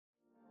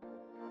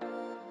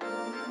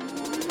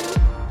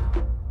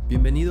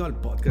Bienvenido al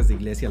podcast de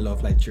Iglesia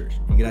Love Life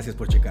Church y gracias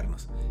por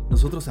checarnos.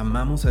 Nosotros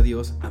amamos a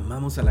Dios,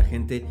 amamos a la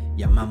gente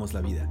y amamos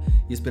la vida.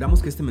 Y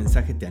esperamos que este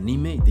mensaje te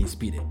anime y te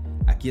inspire.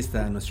 Aquí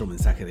está nuestro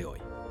mensaje de hoy.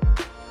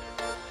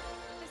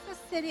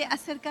 Esta serie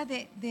acerca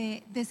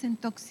de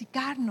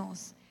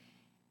desintoxicarnos.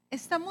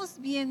 Estamos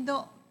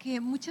viendo que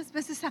muchas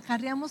veces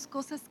acarreamos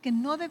cosas que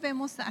no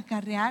debemos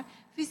acarrear.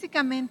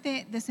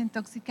 Físicamente,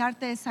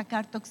 desintoxicarte es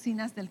sacar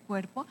toxinas del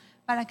cuerpo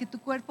para que tu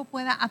cuerpo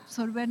pueda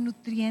absorber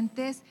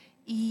nutrientes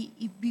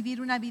y vivir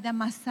una vida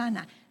más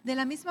sana. De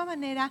la misma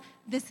manera,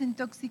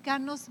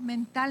 desintoxicarnos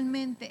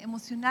mentalmente,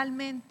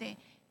 emocionalmente,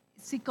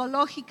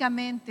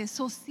 psicológicamente,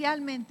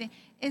 socialmente,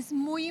 es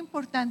muy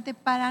importante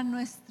para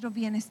nuestro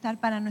bienestar,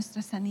 para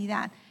nuestra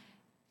sanidad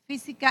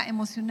física,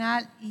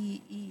 emocional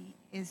y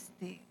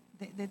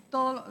de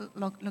todo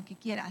lo que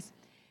quieras.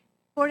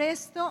 Por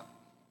esto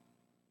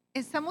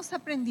estamos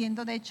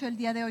aprendiendo, de hecho el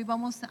día de hoy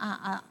vamos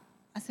a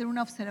hacer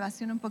una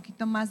observación un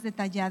poquito más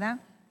detallada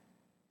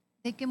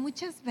de que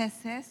muchas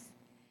veces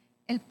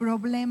el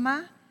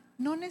problema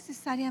no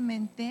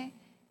necesariamente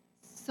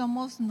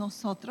somos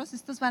nosotros.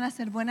 Estos van a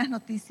ser buenas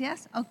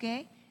noticias, ¿ok?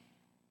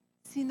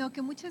 Sino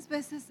que muchas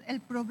veces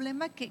el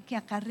problema que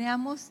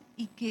acarreamos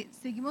y que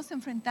seguimos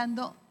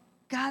enfrentando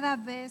cada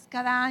vez,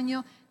 cada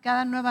año,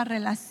 cada nueva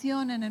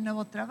relación en el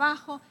nuevo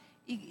trabajo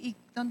y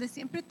donde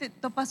siempre te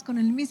topas con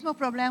el mismo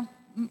problema,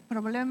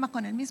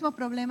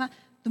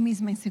 tu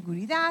misma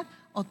inseguridad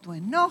o tu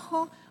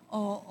enojo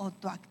o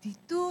tu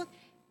actitud.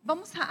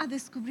 Vamos a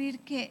descubrir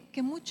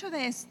que mucho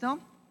de esto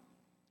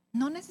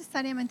no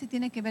necesariamente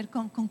tiene que ver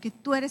con que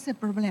tú eres el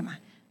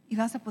problema y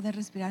vas a poder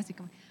respirar así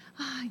como,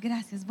 ay,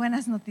 gracias,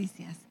 buenas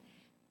noticias.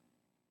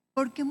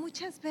 Porque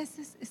muchas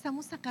veces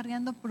estamos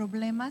acarreando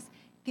problemas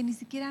que ni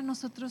siquiera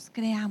nosotros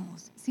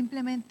creamos,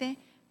 simplemente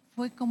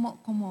fue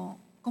como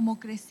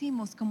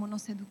crecimos, como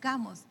nos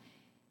educamos.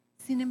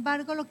 Sin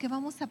embargo, lo que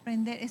vamos a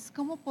aprender es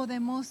cómo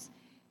podemos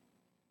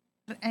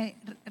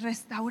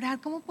restaurar,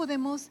 cómo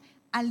podemos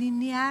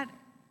alinear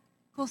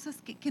cosas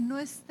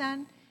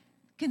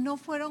que no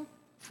fueron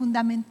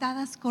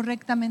fundamentadas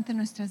correctamente en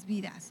nuestras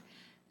vidas.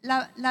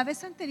 La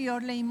vez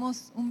anterior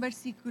leímos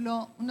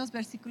unos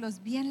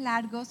versículos bien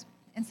largos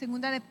en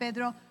 2 de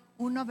Pedro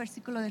 1,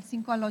 versículo del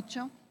 5 al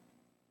 8,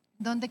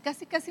 donde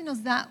casi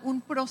nos da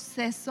un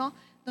proceso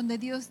donde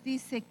Dios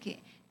dice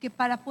que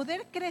para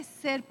poder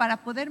crecer,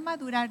 para poder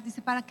madurar,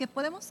 dice, para que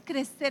podamos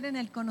crecer en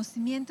el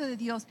conocimiento de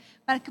Dios,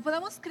 para que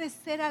podamos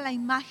crecer a la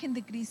imagen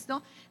de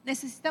Cristo,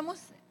 necesitamos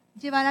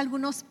llevar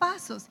algunos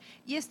pasos.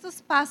 Y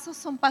estos pasos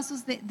son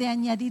pasos de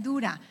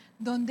añadidura,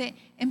 donde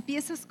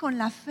empiezas con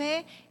la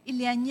fe y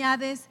le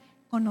añades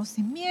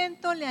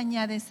conocimiento, le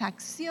añades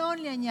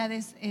acción, le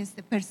añades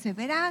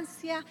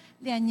perseverancia,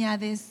 le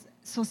añades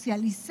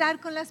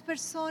socializar con las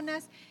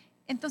personas.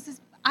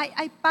 Entonces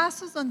hay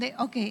pasos donde,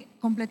 ok,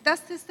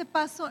 completaste este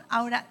paso,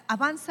 ahora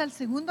avanza al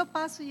segundo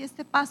paso y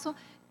este paso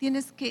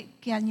tienes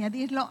que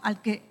añadirlo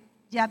al que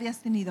ya habías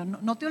tenido.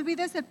 No te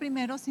olvides del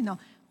primero, sino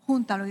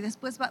júntalo y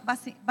después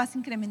vas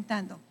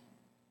incrementando.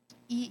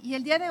 Y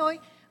el día de hoy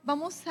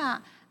vamos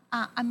a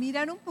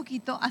mirar un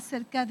poquito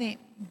acerca de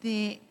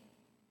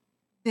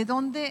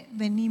dónde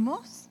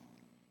venimos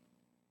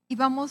y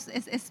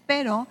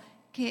espero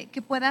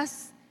que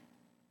puedas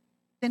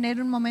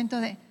tener un momento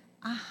de,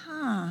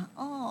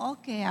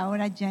 ok,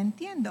 ahora ya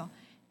entiendo,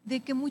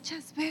 de que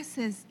muchas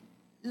veces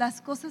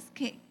las cosas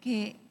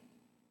que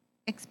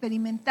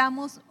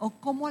experimentamos o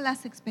cómo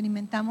las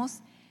experimentamos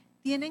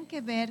tienen que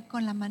ver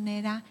con la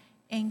manera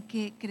en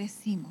que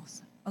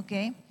crecimos, ¿ok?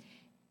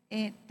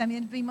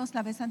 También vimos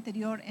la vez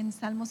anterior en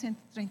Salmo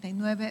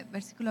 139,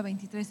 versículo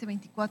 23 y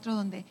 24,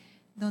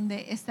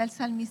 donde está el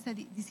salmista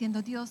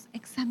diciendo, Dios,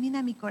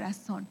 examina mi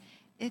corazón,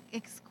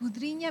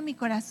 escudriña mi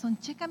corazón,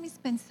 checa mis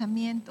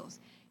pensamientos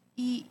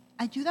y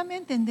ayúdame a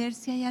entender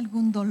si hay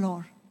algún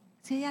dolor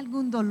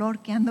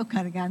que ando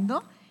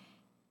cargando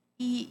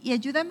y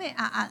ayúdame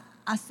a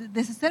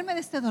deshacerme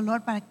de este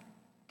dolor para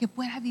que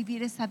pueda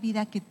vivir esa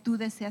vida que tú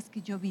deseas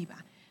que yo viva.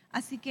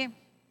 Así que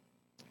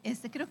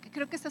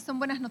creo que estas son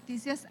buenas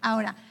noticias.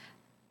 Ahora,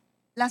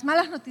 las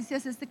malas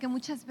noticias es de que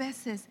muchas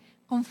veces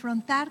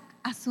confrontar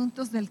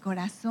asuntos del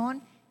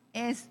corazón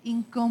es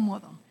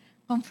incómodo.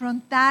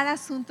 Confrontar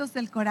asuntos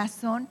del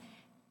corazón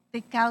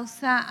te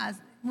causa,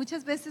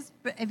 muchas veces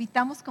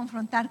evitamos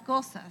confrontar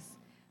cosas.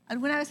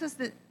 ¿Alguna vez has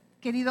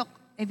querido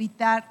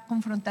evitar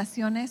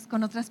confrontaciones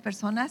con otras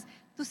personas?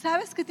 Tú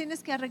sabes que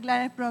tienes que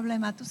arreglar el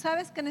problema, tú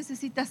sabes que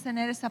necesitas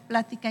tener esa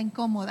plática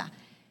incómoda,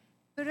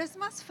 pero es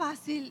más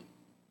fácil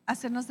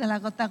hacernos de la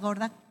gota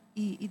gorda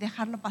y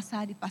dejarlo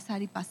pasar y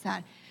pasar y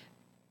pasar.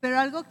 Pero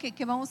algo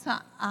que vamos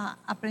a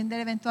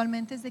aprender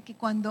eventualmente es de que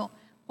cuando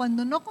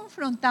no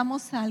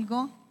confrontamos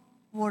algo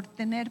por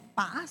tener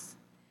paz,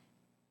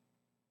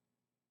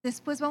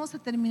 después vamos a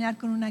terminar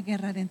con una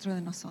guerra dentro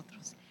de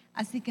nosotros.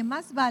 Así que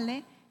más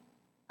vale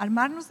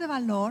armarnos de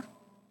valor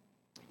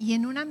y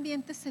en un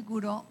ambiente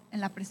seguro, en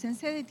la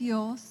presencia de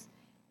Dios,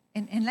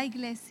 en la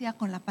iglesia,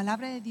 con la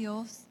palabra de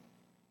Dios,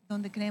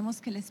 donde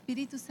creemos que el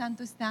Espíritu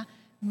Santo está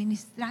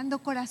ministrando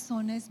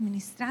corazones,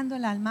 ministrando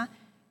el alma,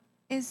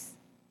 es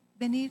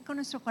venir con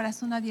nuestro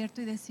corazón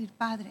abierto y decir,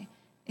 Padre,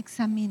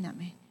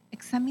 examíname,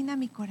 examina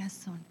mi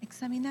corazón,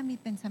 examina mi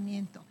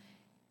pensamiento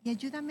y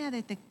ayúdame a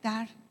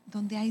detectar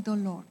donde hay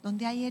dolor,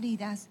 donde hay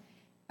heridas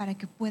para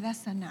que pueda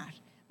sanar,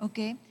 ¿ok?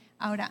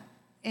 Ahora,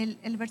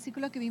 el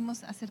versículo que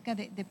vimos acerca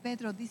de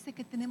Pedro dice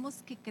que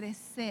tenemos que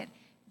crecer.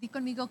 Di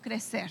conmigo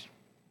crecer.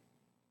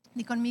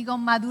 Di conmigo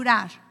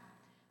madurar.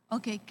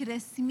 Ok,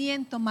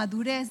 crecimiento,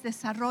 madurez,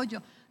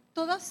 desarrollo.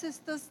 Todos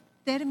estos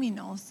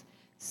términos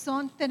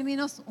son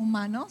términos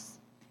humanos.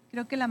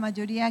 Creo que la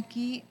mayoría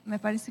aquí me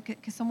parece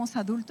que somos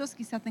adultos,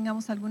 quizá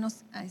tengamos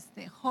algunos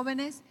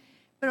jóvenes,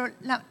 pero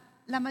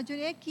la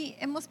mayoría aquí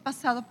hemos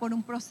pasado por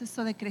un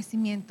proceso de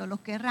crecimiento,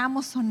 lo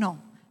querramos o no,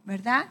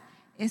 ¿verdad?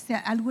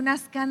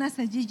 Algunas canas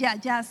allí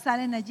ya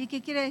salen allí.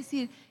 ¿Qué quiere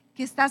decir?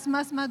 Que estás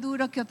más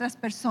maduro que otras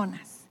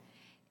personas.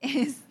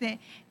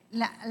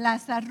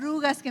 Las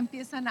arrugas que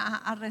empiezan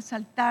a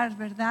resaltar,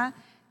 ¿verdad?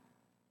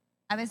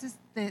 A veces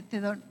te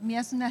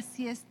dormías una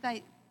siesta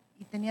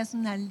y tenías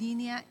una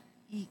línea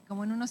y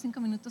como en unos 5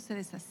 minutos se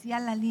deshacía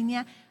la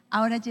línea.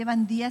 Ahora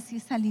llevan días y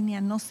esa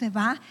línea no se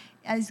va.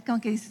 Es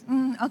como que dices,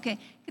 ok,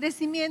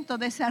 crecimiento,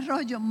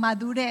 desarrollo,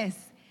 madurez.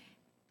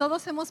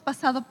 Todos hemos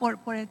pasado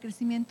por el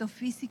crecimiento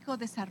físico,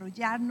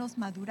 desarrollarnos,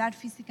 madurar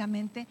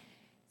físicamente.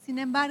 Sin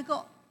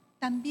embargo,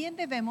 también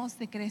debemos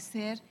de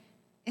crecer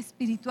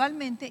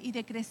espiritualmente y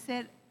de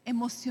crecer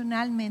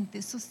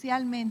emocionalmente,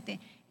 socialmente.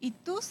 Y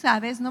tú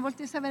sabes, no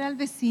voltees a ver al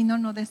vecino,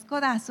 no des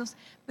codazos,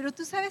 pero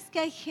tú sabes que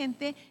hay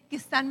gente que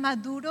están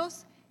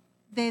maduros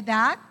de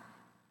edad,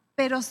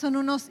 pero son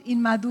unos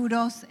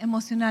inmaduros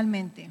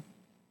emocionalmente.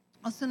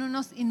 O son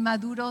unos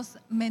inmaduros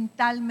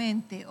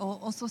mentalmente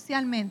o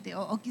socialmente,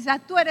 o quizá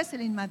tú eres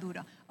el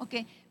inmaduro.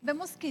 Okay.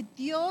 Vemos que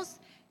Dios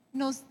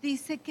nos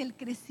dice que el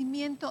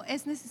crecimiento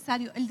es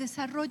necesario, el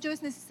desarrollo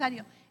es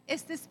necesario.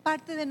 Este es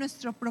parte de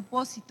nuestro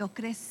propósito,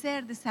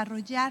 crecer,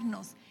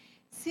 desarrollarnos.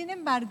 Sin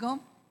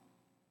embargo,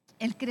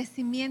 el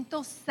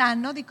crecimiento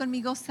sano, di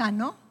conmigo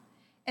sano,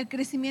 el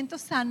crecimiento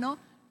sano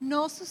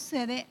no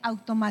sucede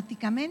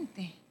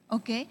automáticamente,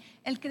 ¿ok?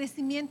 El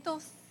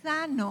crecimiento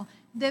sano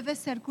debe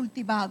ser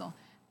cultivado.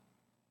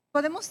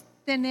 Podemos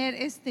tener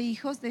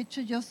hijos, de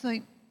hecho yo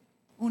soy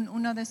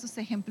uno de esos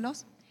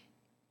ejemplos.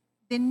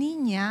 De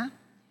niña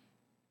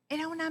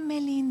era una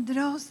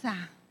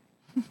melindrosa.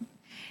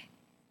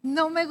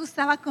 No me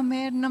gustaba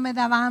comer, no me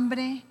daba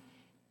hambre.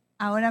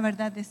 Ahora,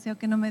 ¿verdad? Deseo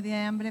que no me dé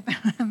hambre, pero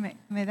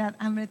me da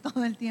hambre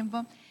todo el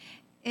tiempo.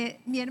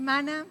 Mi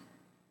hermana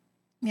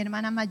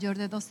mayor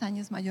de 2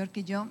 años mayor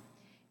que yo,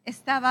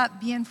 estaba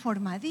bien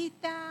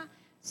formadita,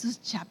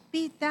 sus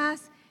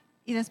chapitas,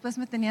 y después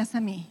me tenías a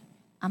mí,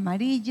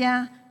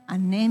 amarilla,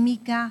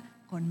 anémica,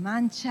 con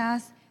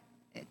manchas,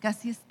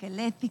 casi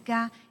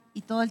esquelética,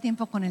 y todo el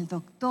tiempo con el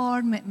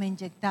doctor, me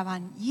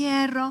inyectaban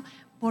hierro,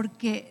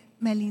 porque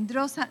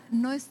melindrosa,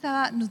 no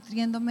estaba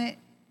nutriéndome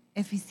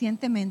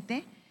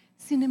eficientemente.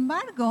 Sin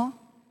embargo,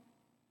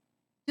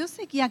 yo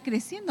seguía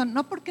creciendo,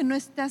 no porque no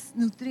estás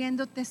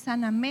nutriéndote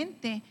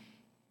sanamente.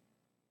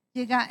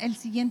 Llega el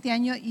siguiente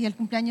año y el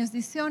cumpleaños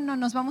dice, no,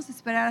 nos vamos a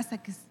esperar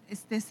hasta que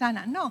esté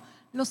sana. No,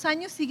 los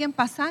años siguen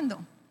pasando.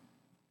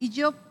 Y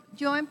yo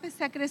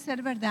empecé a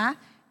crecer, ¿verdad?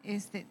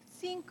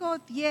 5,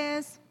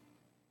 10,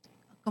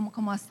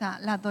 como hasta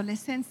la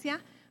adolescencia,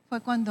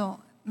 fue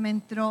cuando me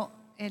entró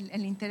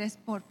el interés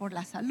por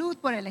la salud,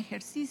 por el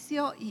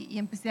ejercicio y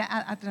empecé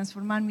a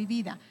transformar mi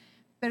vida.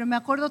 Pero me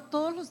acuerdo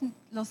todos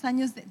los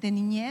años de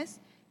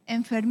niñez,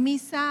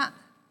 enfermiza,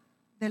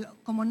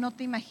 como no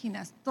te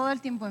imaginas, todo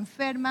el tiempo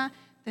enferma,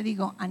 te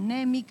digo,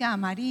 anémica,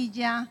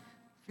 amarilla,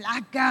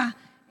 flaca,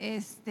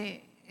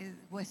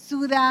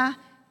 huesuda,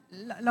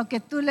 lo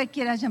que tú le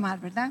quieras llamar,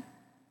 ¿verdad?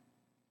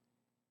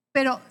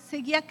 Pero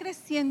seguía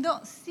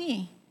creciendo,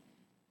 sí,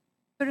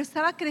 pero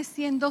estaba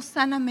creciendo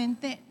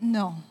sanamente,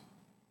 no.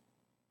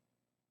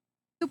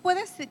 Tú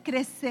puedes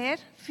crecer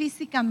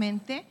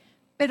físicamente,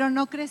 pero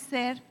no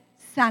crecer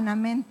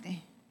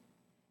sanamente.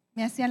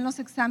 Me hacían los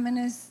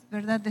exámenes,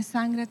 ¿verdad?, de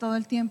sangre todo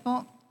el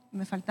tiempo,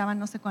 me faltaban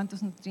no sé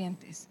cuántos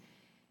nutrientes.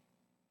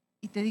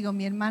 Y te digo,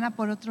 mi hermana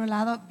por otro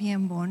lado,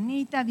 bien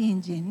bonita,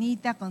 bien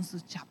llenita, con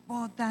sus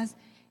chapotas.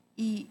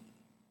 ¿Y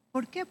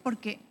por qué?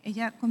 Porque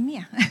ella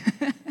comía.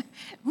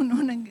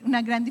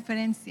 una gran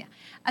diferencia.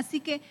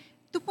 Así que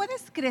tú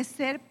puedes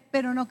crecer,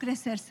 pero no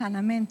crecer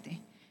sanamente.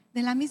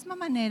 De la misma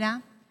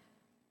manera,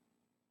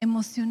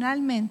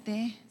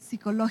 emocionalmente,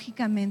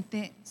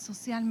 psicológicamente,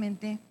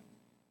 socialmente,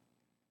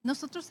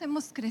 nosotros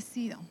hemos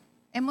crecido,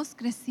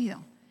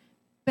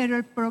 pero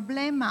el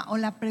problema o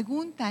la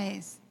pregunta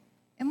es,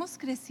 ¿hemos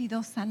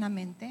crecido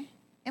sanamente?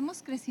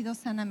 ¿Hemos crecido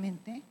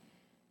sanamente?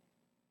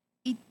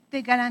 Y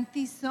te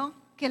garantizo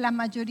que la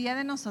mayoría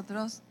de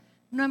nosotros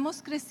no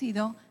hemos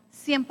crecido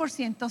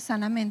 100%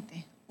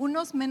 sanamente,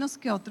 unos menos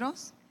que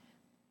otros,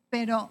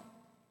 pero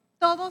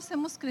todos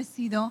hemos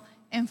crecido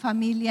en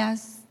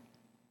familias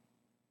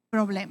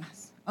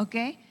problemas, ¿ok?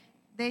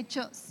 De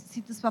hecho,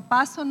 si tus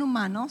papás son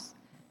humanos,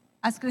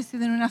 has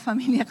crecido en una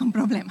familia con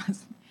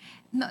problemas.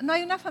 No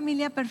hay una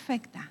familia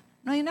perfecta,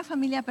 No hay una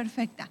familia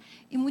perfecta.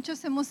 Y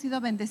muchos hemos sido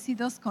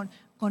bendecidos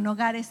con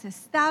hogares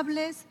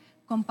estables,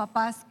 con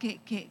papás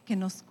que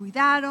nos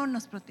cuidaron,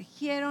 nos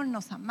protegieron,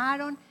 nos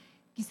amaron.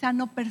 Quizá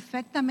no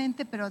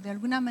perfectamente, pero de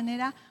alguna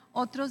manera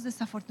otros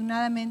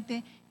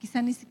desafortunadamente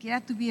quizá ni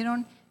siquiera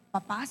tuvieron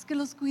papás que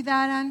los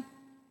cuidaran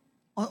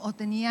o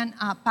tenían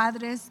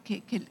padres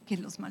que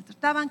los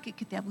maltrataban, que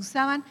te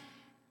abusaban.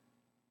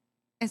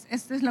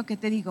 Esto es lo que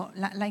te digo,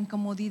 la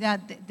incomodidad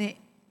de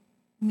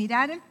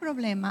mirar el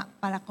problema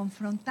para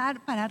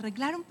confrontar, para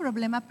arreglar un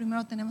problema,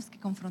 primero tenemos que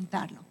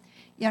confrontarlo.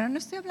 Y ahora no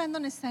estoy hablando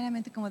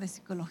necesariamente como de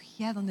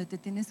psicología, donde te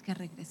tienes que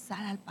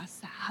regresar al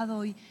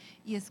pasado y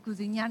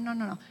escudriñar,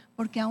 no,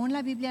 porque aún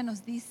la Biblia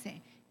nos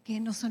dice que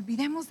nos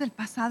olvidemos del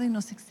pasado y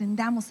nos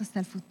extendamos hasta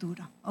el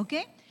futuro, ¿ok?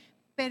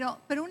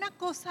 Pero una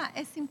cosa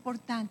es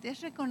importante,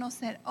 es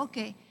reconocer, ok,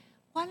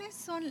 ¿cuáles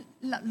son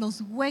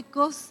los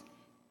huecos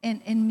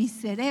en mi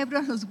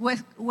cerebro, los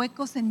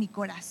huecos en mi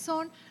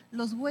corazón,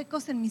 los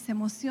huecos en mis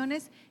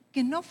emociones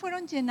que no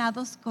fueron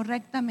llenados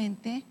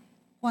correctamente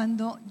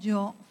cuando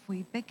yo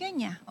fui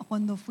pequeña o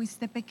cuando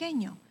fuiste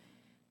pequeño?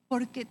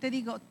 Porque te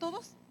digo,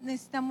 todos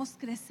necesitamos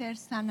crecer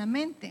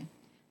sanamente,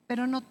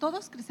 pero no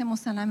todos crecemos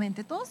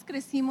sanamente. Todos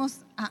crecimos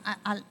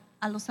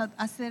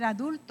a ser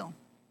adulto,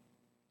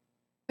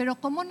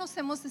 pero cómo nos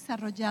hemos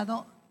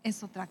desarrollado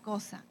es otra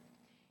cosa.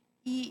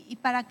 Y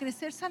para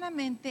crecer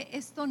sanamente,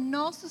 esto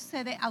no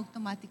sucede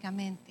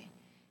automáticamente.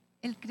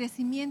 El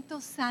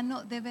crecimiento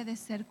sano debe de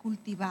ser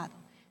cultivado,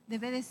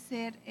 debe de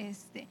ser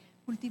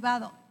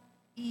cultivado.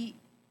 Y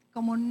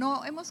como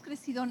no hemos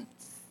crecido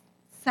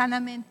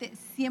sanamente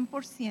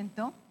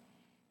 100%,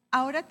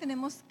 ahora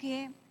tenemos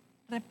que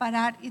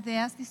reparar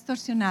ideas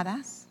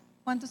distorsionadas.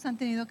 ¿Cuántos han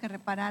tenido que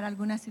reparar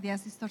algunas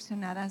ideas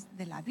distorsionadas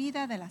de la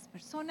vida, de las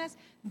personas,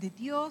 de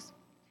Dios?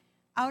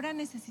 Ahora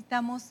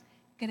necesitamos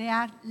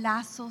crear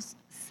lazos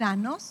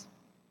sanos,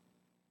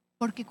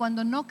 porque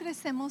cuando no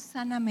crecemos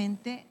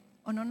sanamente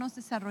o no nos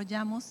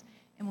desarrollamos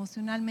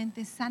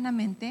emocionalmente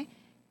sanamente,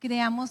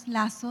 creamos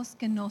lazos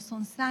que no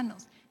son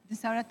sanos.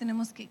 Entonces ahora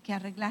tenemos que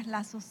arreglar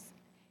lazos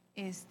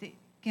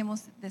que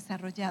hemos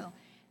desarrollado.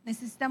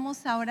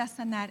 Necesitamos ahora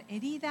sanar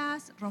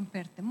heridas,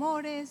 romper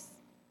temores,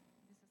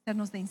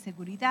 deshacernos de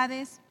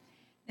inseguridades.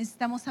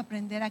 Necesitamos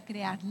aprender a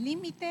crear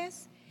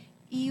límites.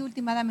 Y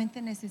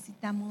últimamente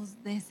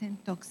necesitamos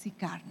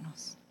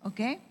desintoxicarnos,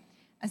 ¿ok?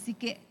 Así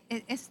que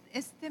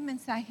este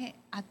mensaje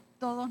a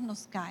todos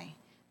nos cae,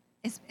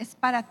 es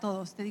para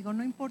todos. Te digo,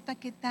 no importa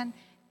qué tan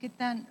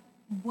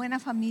buena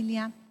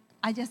familia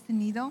hayas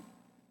tenido.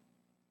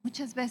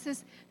 Muchas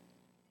veces,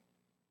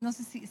 no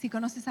sé si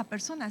conoces a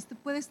personas, tú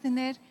puedes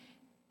tener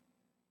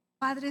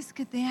padres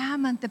que te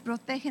aman, te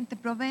protegen, te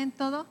proveen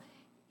todo.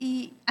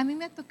 Y a mí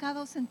me ha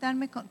tocado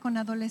sentarme con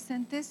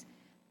adolescentes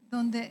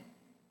donde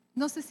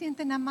no se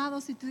sienten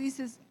amados y tú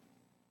dices,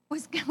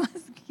 pues ¿qué más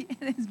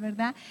quieres,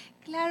 verdad?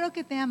 Claro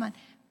que te aman,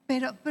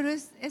 pero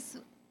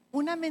es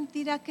una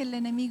mentira que el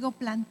enemigo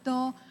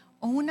plantó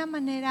o una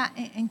manera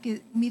en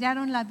que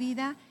miraron la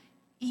vida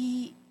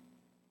y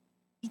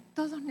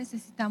todos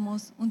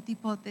necesitamos un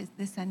tipo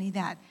de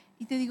sanidad.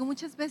 Y te digo,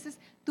 muchas veces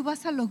tú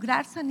vas a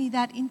lograr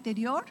sanidad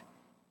interior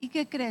y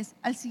 ¿qué crees?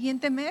 Al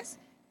siguiente mes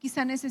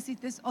quizá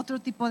necesites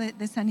otro tipo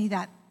de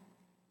sanidad.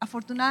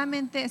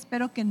 Afortunadamente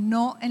espero que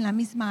no en la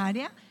misma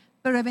área,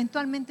 pero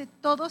eventualmente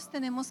todos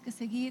tenemos que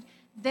seguir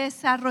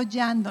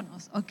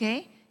desarrollándonos, ¿ok?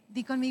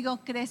 Di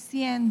conmigo,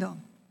 creciendo,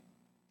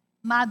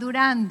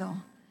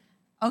 madurando,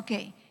 ¿ok?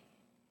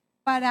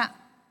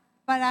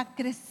 Para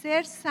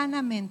crecer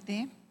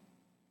sanamente,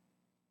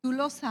 tú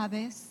lo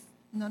sabes,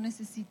 no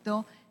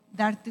necesito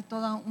darte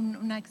toda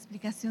una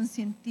explicación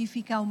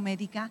científica o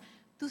médica.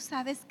 Tú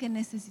sabes que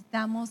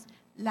necesitamos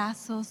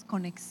lazos,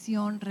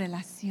 conexión,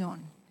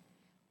 relación.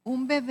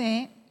 Un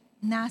bebé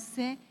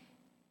nace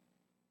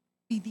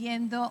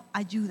pidiendo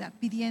ayuda,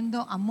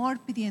 pidiendo amor,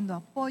 pidiendo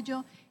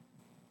apoyo.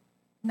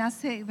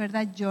 Nace,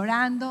 ¿verdad?,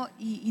 llorando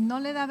y no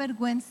le da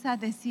vergüenza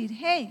decir,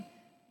 hey,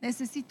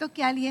 necesito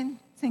que alguien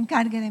se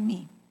encargue de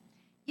mí.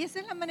 Y esa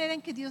es la manera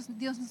en que Dios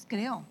nos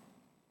creó.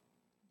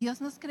 Dios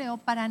nos creó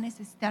para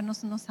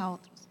necesitarnos unos a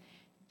otros.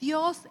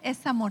 Dios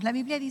es amor. La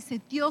Biblia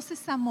dice, Dios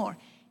es amor.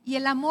 Y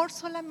el amor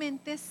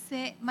solamente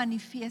se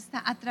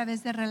manifiesta a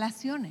través de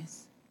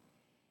relaciones.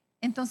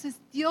 Entonces,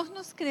 Dios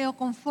nos creó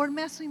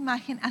conforme a su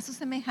imagen, a su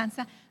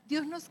semejanza.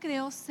 Dios nos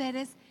creó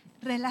seres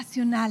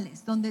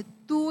relacionales, donde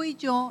tú y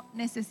yo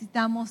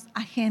necesitamos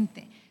a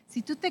gente.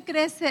 Si tú te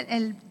crees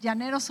el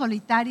llanero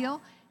solitario,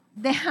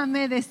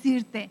 déjame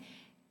decirte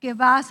que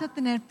vas a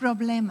tener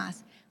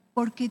problemas,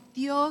 porque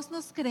Dios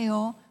nos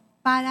creó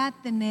para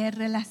tener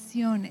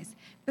relaciones.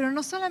 Pero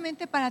no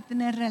solamente para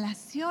tener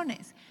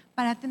relaciones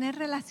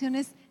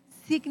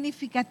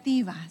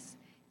significativas.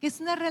 ¿Qué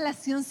es una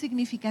relación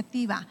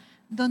significativa?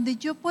 Donde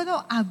yo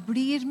puedo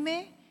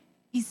abrirme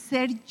y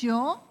ser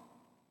yo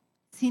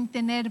sin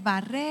tener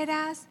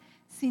barreras,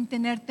 sin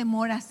tener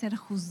temor a ser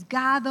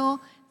juzgado,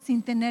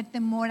 sin tener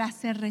temor a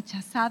ser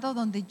rechazado,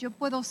 donde yo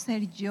puedo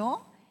ser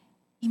yo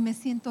y me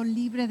siento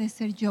libre de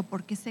ser yo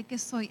porque sé que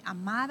soy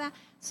amada,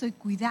 soy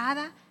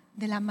cuidada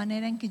de la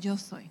manera en que yo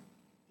soy.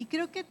 Y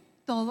creo que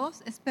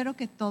todos, espero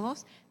que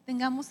todos,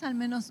 tengamos al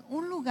menos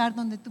un lugar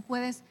donde tú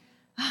puedes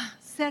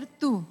ser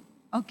tú,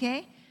 ¿ok?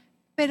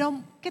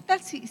 Pero, ¿qué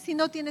tal si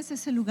no tienes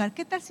ese lugar?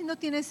 ¿Qué tal si no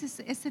tienes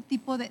ese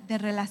tipo de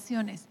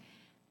relaciones?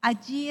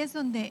 Allí es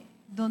donde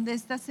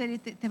esta serie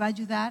te va a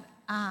ayudar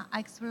a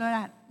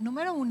explorar.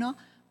 Número 1,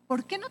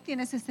 ¿por qué no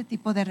tienes este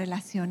tipo de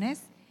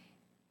relaciones?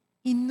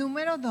 Y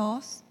número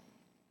 2,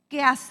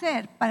 ¿qué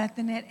hacer para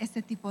tener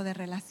este tipo de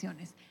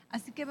relaciones?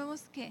 Así que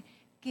vemos que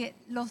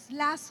los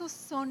lazos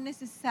son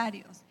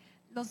necesarios.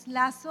 Los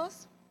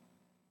lazos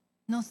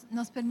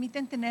nos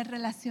permiten tener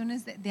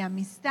relaciones de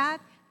amistad,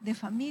 de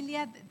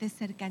familia, de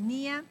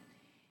cercanía.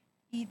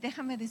 Y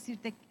déjame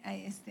decirte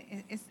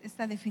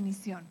esta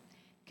definición,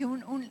 que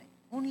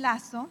un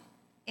lazo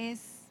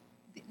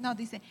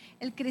dice,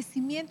 el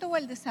crecimiento o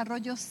el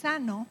desarrollo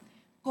sano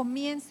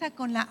comienza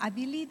con la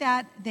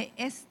habilidad de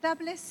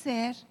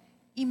establecer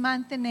y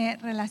mantener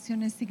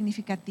relaciones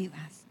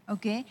significativas,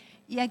 ¿ok?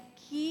 Y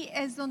aquí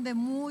es donde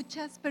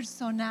muchas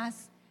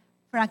personas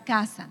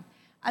fracasan.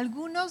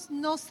 Algunos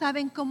no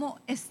saben cómo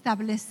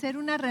establecer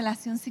una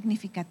relación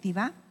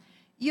significativa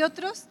y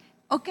otros,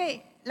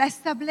 la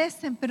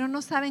establecen, pero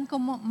no saben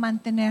cómo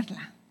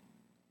mantenerla.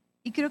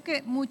 Y creo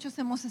que muchos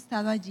hemos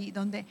estado allí,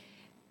 donde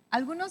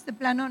algunos de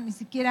plano ni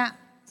siquiera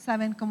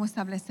saben cómo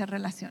establecer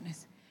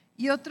relaciones.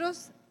 Y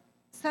otros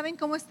saben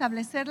cómo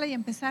establecerla y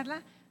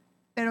empezarla,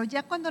 pero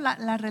ya cuando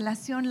la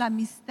relación, la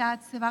amistad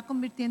se va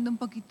convirtiendo un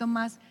poquito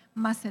más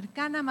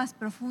cercana, más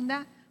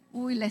profunda,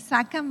 le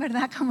sacan,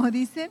 ¿verdad? Como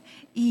dicen,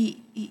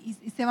 y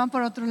se van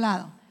por otro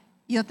lado.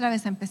 Y otra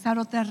vez a empezar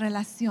otra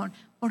relación.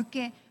 ¿Por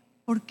qué?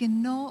 Porque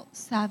no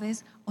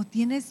sabes o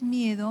tienes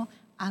miedo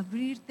a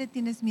abrirte,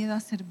 tienes miedo a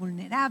ser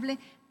vulnerable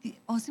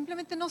o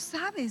simplemente no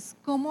sabes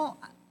cómo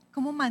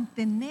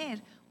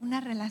mantener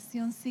una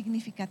relación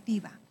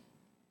significativa.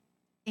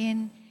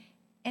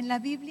 En la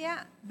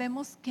Biblia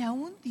vemos que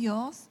aún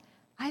Dios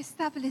ha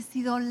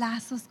establecido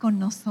lazos con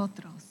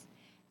nosotros.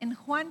 En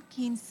Juan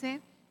 15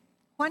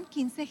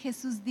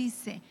 Jesús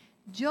dice,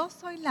 yo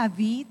soy la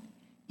vid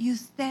y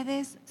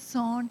ustedes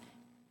son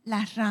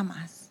las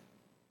ramas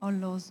o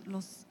los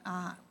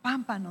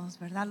pámpanos,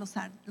 ¿verdad?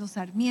 Los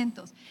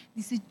sarmientos.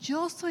 Dice,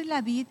 yo soy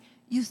la vid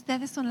y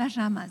ustedes son las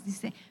ramas.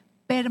 Dice,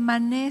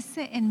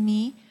 permanece en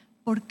mí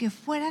porque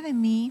fuera de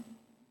mí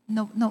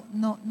no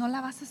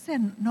la vas a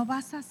hacer, no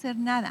vas a hacer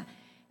nada.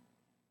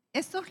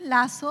 Estos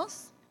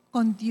lazos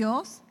con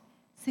Dios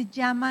se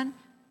llaman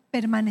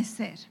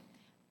permanecer,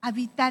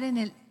 habitar en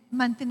Él,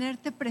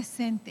 mantenerte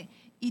presente.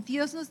 Y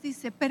Dios nos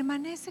dice,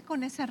 permanece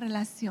con esa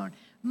relación,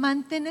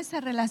 mantén esa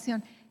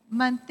relación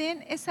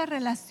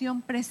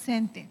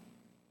presente.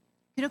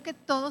 Creo que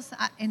todos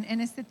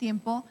en este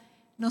tiempo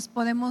nos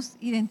podemos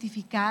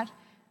identificar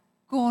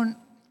con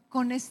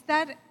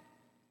estar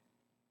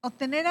o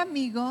tener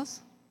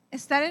amigos,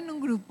 estar en un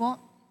grupo,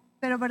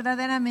 pero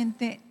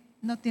verdaderamente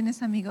no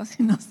tienes amigos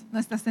si no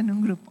estás en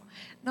un grupo.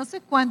 No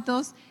sé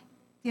cuántos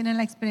tienen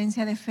la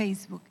experiencia de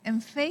Facebook.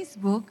 En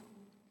Facebook,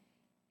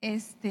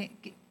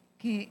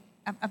 que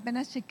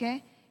apenas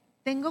chequé,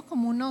 tengo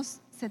como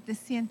unos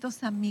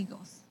 700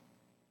 amigos.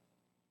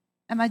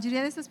 La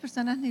mayoría de esas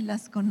personas ni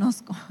las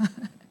conozco.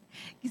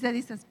 Quizá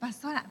dices,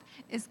 pastora,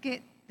 es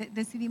que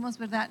decidimos,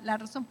 ¿verdad? La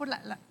razón por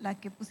la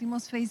que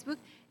pusimos Facebook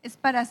es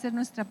para hacer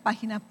nuestra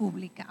página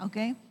pública, ¿ok?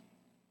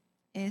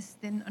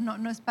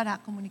 No es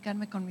para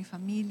comunicarme con mi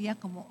familia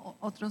como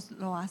otros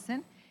lo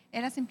hacen,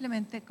 era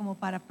simplemente como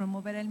para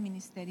promover el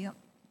ministerio.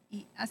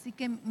 Y así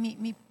que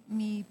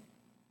mi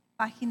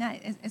página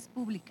es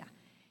pública.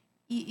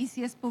 Y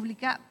si es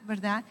pública,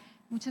 ¿verdad?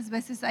 Muchas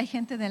veces hay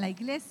gente de la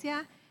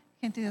iglesia,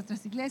 gente de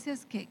otras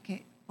iglesias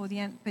que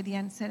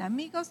pedían ser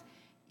amigos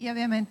y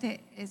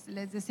obviamente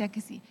les decía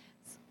que sí.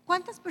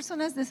 ¿Cuántas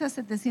personas de esas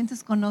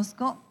 700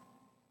 conozco?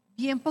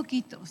 Bien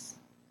poquitos.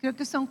 Creo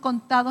que son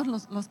contados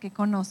los que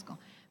conozco.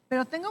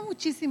 Pero tengo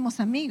muchísimos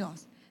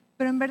amigos.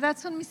 Pero en verdad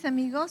son mis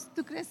amigos.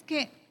 ¿Tú crees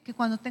que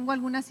cuando tengo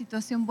alguna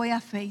situación voy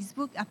a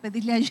Facebook a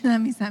pedirle ayuda a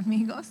mis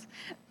amigos?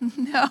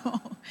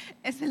 No,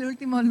 es el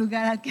último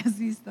lugar al que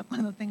asisto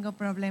cuando tengo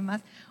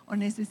problemas o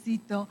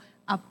necesito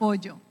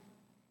apoyo.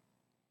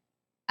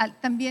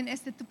 También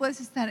tú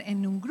puedes estar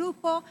en un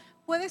grupo,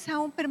 puedes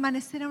aún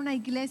permanecer en una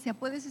iglesia,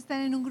 puedes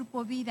estar en un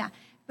grupo vida,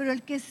 pero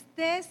el que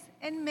estés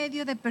en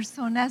medio de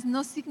personas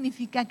no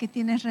significa que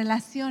tienes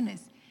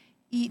relaciones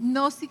y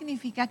no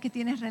significa que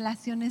tienes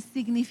relaciones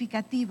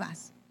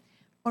significativas,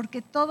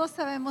 porque todos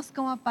sabemos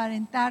cómo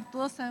aparentar,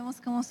 todos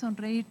sabemos cómo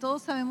sonreír,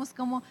 todos sabemos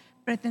cómo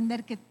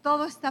pretender que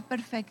todo está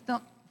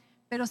perfecto,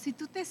 pero si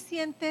tú te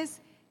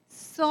sientes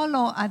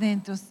solo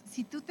adentro,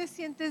 si tú te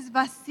sientes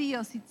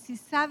vacío, si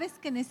sabes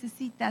que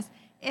necesitas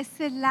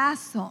ese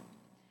lazo,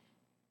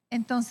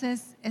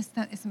 entonces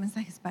ese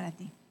mensaje es para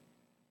ti.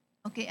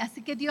 Okay,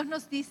 así que Dios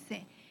nos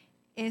dice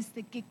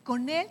que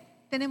con Él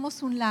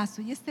tenemos un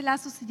lazo y este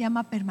lazo se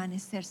llama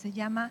permanecer, se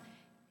llama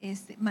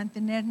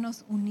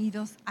mantenernos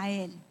unidos a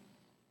Él.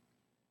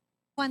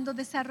 Cuando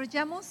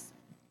desarrollamos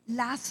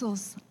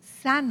lazos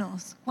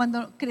sanos,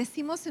 cuando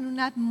crecimos en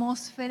una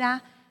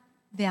atmósfera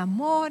de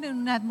amor, en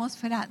una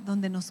atmósfera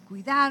donde nos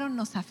cuidaron,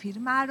 nos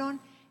afirmaron.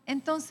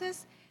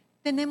 Entonces,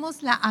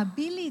 tenemos la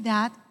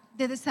habilidad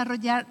de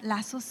desarrollar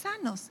lazos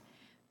sanos.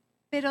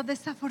 Pero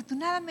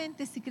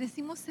desafortunadamente, si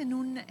crecimos en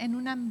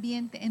un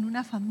ambiente, en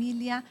una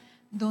familia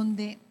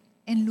donde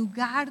en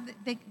lugar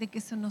de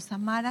que se nos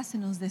amara, se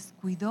nos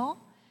descuidó,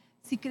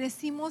 si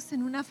crecimos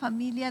en una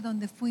familia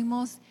donde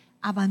fuimos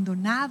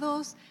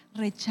abandonados,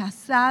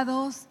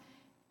 rechazados,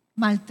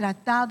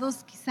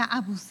 maltratados, quizá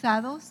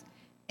abusados,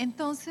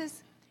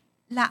 entonces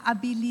la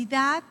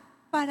habilidad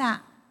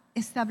para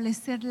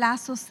establecer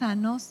lazos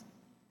sanos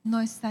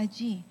no está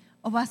allí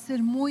o va a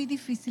ser muy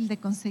difícil de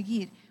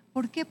conseguir.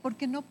 ¿Por qué?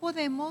 Porque no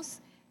podemos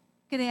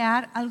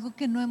crear algo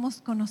que no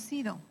hemos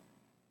conocido.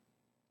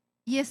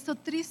 Y esto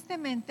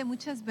tristemente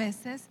muchas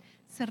veces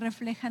se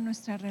refleja en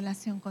nuestra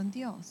relación con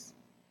Dios.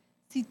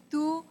 Si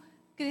tú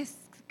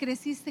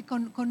creciste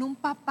con un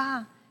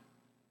papá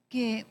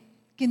que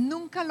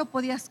nunca lo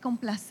podías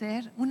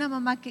complacer, una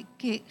mamá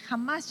que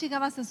jamás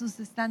llegabas a sus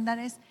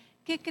estándares,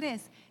 ¿qué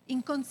crees?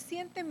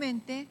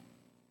 Inconscientemente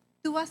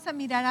tú vas a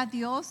mirar a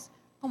Dios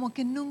como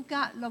que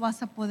nunca lo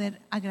vas a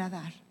poder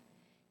agradar.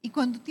 Y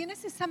cuando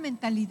tienes esa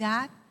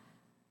mentalidad,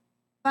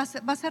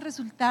 vas a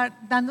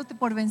resultar dándote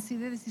por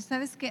vencido y decir,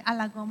 ¿sabes qué? A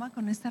la goma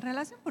con esta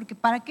relación, porque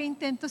 ¿para qué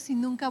intento si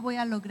nunca voy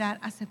a lograr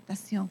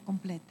aceptación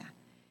completa?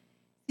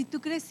 Si tú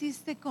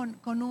creciste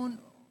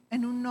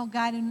en un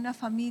hogar, en una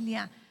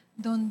familia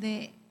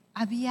donde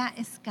había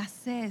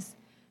escasez,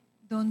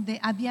 donde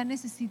había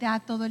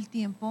necesidad todo el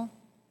tiempo,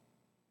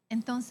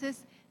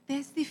 entonces te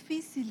es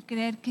difícil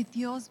creer que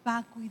Dios va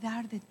a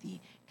cuidar de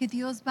ti, que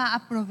Dios va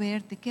a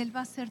proveerte, que Él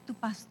va a ser tu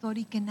pastor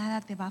y que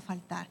nada te va a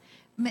faltar.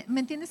 ¿Me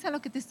entiendes a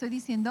lo que te estoy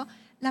diciendo?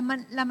 La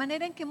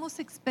manera en que hemos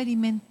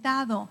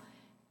experimentado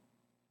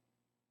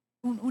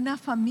una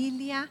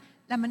familia,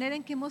 la manera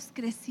en que hemos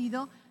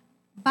crecido,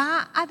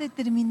 va a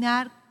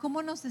determinar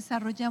cómo nos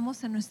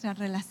desarrollamos en nuestra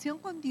relación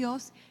con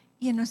Dios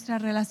y en nuestra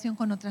relación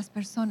con otras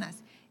personas.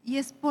 Y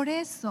es por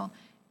eso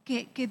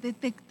que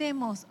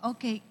detectemos,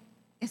 ok,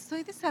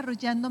 estoy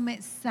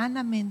desarrollándome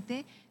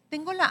sanamente,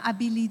 tengo la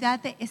habilidad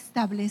de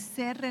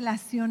establecer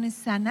relaciones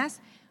sanas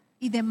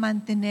y de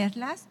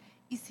mantenerlas.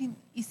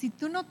 Y si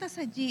tú notas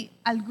allí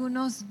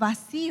algunos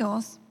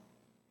vacíos,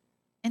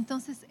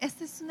 entonces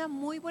esta es una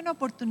muy buena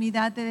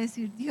oportunidad de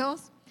decir,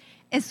 Dios,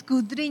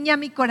 escudriña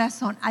mi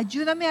corazón,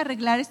 ayúdame a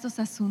arreglar estos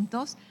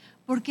asuntos,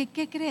 porque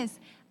 ¿qué crees?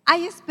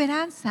 Hay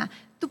esperanza,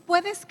 tú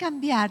puedes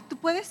cambiar, tú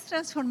puedes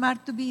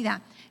transformar tu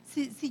vida.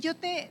 Si yo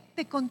te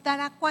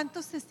contara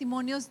cuántos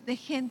testimonios de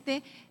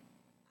gente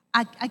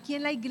aquí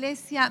en la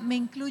iglesia, me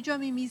incluyo a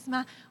mí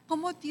misma,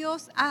 cómo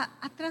Dios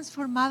ha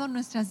transformado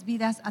nuestras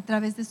vidas a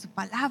través de su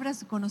palabra,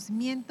 su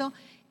conocimiento,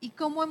 y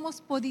cómo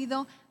hemos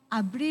podido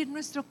abrir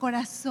nuestro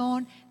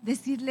corazón,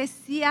 decirle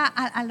sí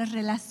a las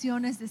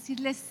relaciones,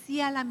 decirle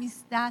sí a la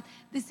amistad,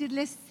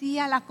 decirle sí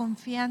a la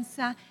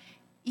confianza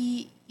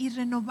y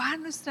renovar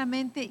nuestra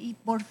mente y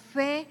por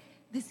fe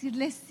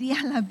decirle sí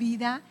a la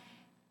vida,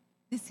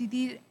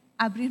 decidir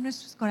abrir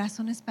nuestros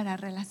corazones para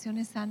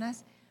relaciones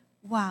sanas.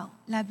 Wow,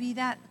 la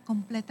vida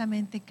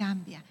completamente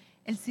cambia,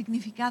 el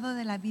significado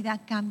de la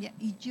vida cambia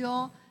y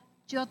yo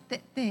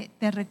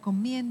te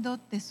recomiendo,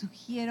 te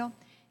sugiero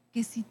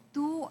que si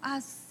tú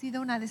has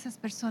sido una de esas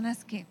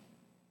personas que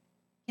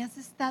has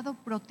estado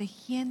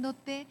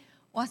protegiéndote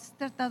o has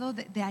tratado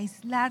de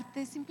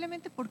aislarte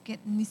simplemente porque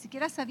ni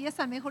siquiera sabías,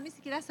 a lo mejor ni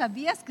siquiera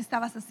sabías que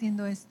estabas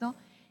haciendo esto,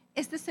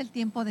 este es el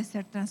tiempo de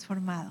ser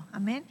transformado,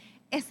 amén.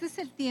 Este es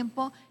el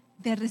tiempo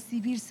de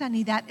recibir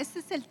sanidad, este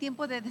es el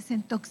tiempo de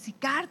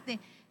desintoxicarte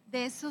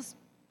de esos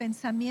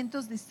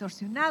pensamientos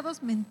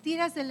distorsionados,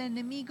 mentiras del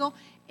enemigo,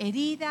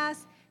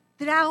 heridas,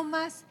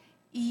 traumas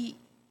y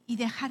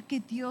dejar que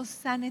Dios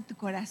sane tu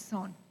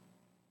corazón.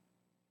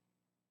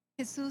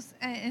 Jesús,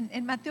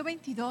 en Mateo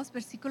 22,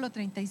 versículo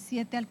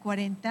 37 al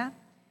 40,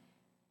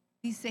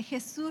 dice,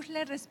 Jesús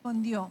le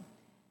respondió,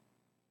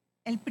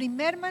 el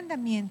primer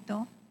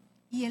mandamiento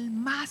y el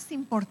más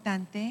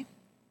importante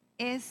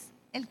es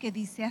el que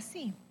dice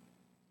así,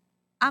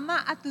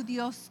 ama a tu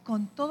Dios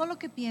con todo lo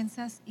que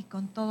piensas y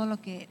con todo lo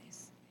que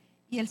eres.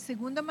 Y el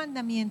segundo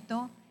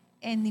mandamiento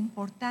en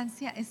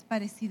importancia es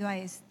parecido a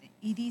este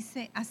y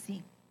dice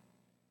así,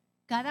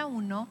 cada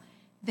uno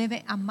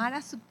debe amar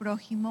a su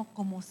prójimo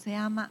como se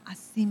ama a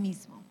sí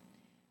mismo.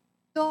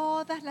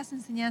 Todas las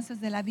enseñanzas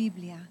de la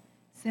Biblia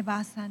se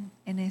basan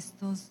en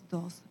estos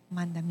dos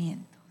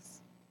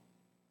mandamientos.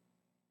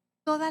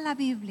 Toda la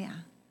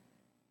Biblia.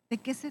 ¿De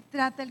qué se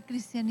trata el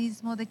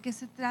cristianismo? ¿De qué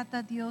se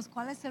trata Dios?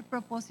 ¿Cuál es el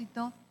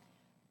propósito?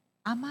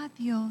 Ama a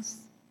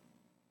Dios,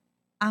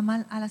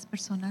 ama a las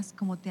personas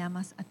como te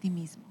amas a ti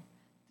mismo.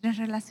 3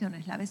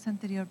 relaciones, la vez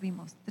anterior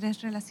vimos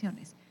 3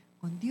 relaciones,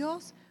 con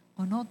Dios,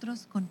 con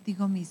otros,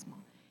 contigo mismo.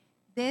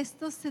 De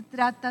esto se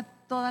trata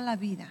toda la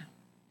vida.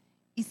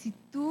 Y si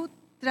tú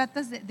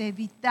tratas de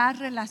evitar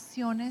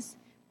relaciones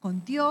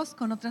con Dios,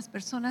 con otras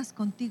personas,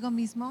 contigo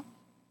mismo,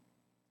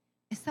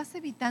 estás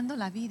evitando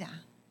la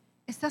vida.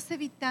 Estás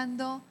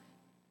evitando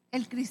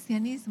el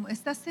cristianismo,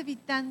 estás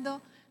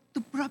evitando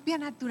tu propia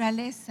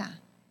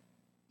naturaleza.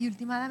 y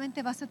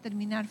últimamente vas a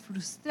terminar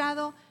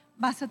frustrado,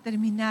 vas a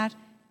terminar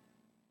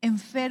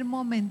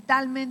enfermo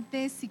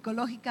mentalmente,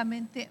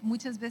 psicológicamente,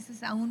 muchas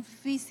veces aún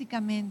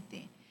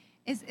físicamente.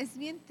 Es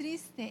bien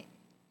triste.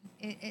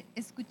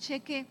 Escuché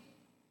que,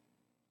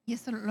 y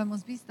esto lo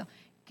hemos visto,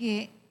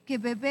 que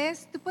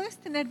bebés, tú puedes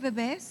tener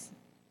bebés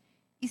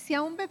y si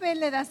a un bebé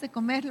le das de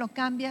comer, lo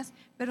cambias,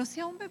 pero si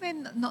a un bebé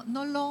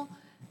no lo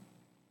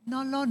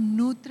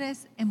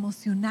nutres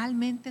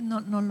emocionalmente,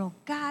 no lo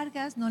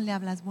cargas, no le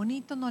hablas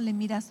bonito, no le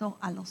miras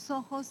a los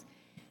ojos,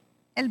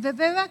 el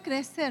bebé va a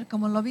crecer,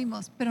 como lo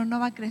vimos, pero no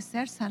va a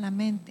crecer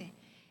sanamente.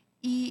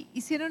 Y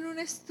hicieron un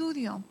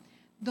estudio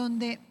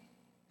donde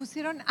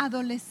pusieron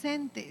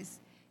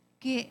adolescentes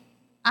que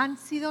han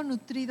sido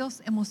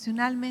nutridos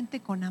emocionalmente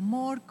con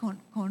amor,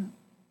 con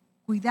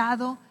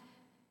cuidado,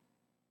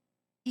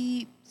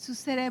 y sus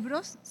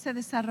cerebros se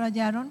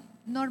desarrollaron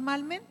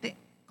normalmente,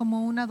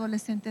 como un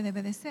adolescente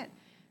debe de ser.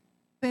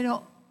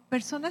 Pero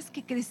personas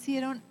que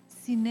crecieron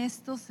sin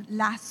estos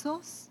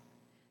lazos,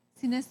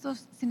 sin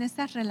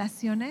estas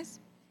relaciones,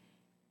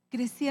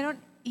 crecieron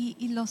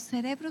y los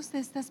cerebros de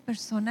estas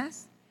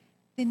personas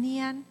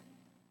tenían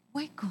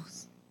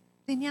huecos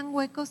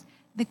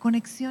de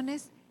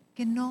conexiones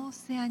que no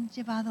se han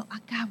llevado a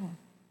cabo.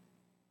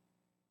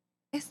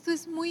 Esto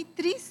es muy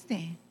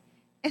triste.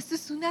 Esto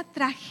es una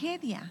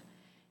tragedia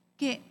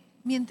que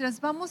mientras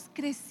vamos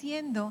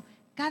creciendo,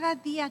 cada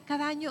día,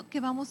 cada año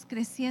que vamos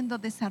creciendo,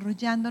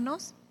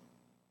 desarrollándonos,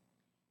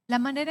 la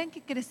manera en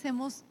que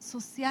crecemos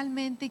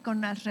socialmente y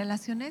con las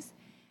relaciones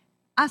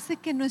hace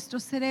que nuestro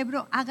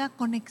cerebro haga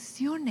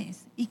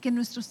conexiones y que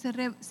nuestro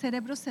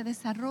cerebro se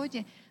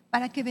desarrolle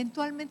para que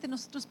eventualmente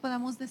nosotros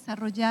podamos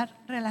desarrollar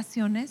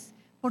relaciones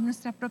por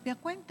nuestra propia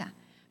cuenta.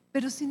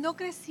 Pero si no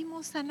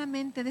crecimos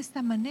sanamente de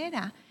esta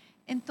manera,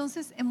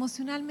 entonces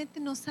emocionalmente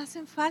nos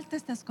hacen falta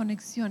estas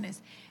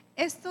conexiones.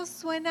 Esto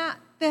suena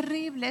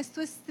terrible,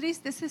 esto es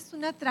triste, esto es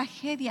una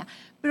tragedia,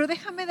 pero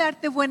déjame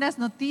darte buenas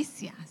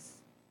noticias.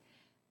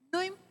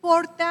 No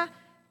importa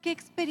qué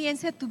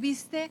experiencia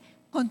tuviste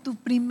con tu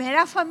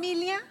primera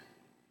familia,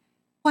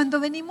 cuando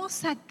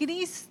venimos a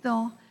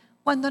Cristo,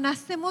 cuando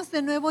nacemos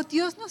de nuevo,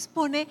 Dios nos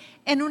pone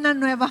en una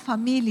nueva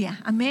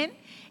familia, amén.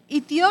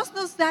 Y Dios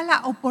nos da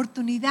la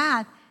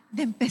oportunidad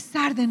de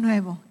empezar de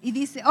nuevo. Y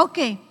dice, ok,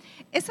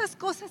 esas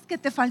cosas que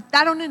te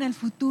faltaron en el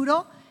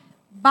futuro,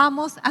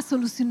 vamos a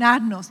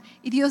solucionarnos.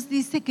 Y Dios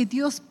dice que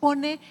Dios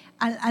pone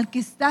al que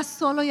está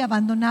solo y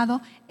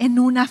abandonado en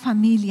una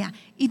familia.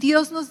 Y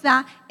Dios nos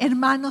da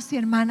hermanos y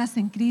hermanas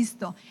en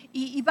Cristo.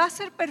 ¿Y va a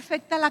ser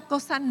perfecta la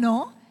cosa?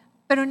 No,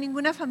 pero en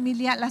ninguna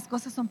familia las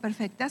cosas son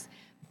perfectas.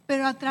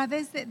 Pero a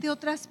través de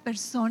otras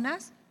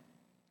personas,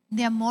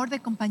 de amor,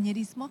 de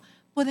compañerismo,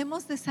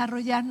 podemos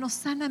desarrollarnos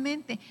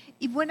sanamente.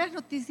 Y buenas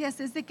noticias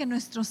es de que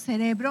nuestro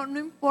cerebro, no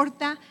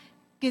importa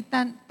qué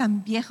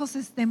tan viejos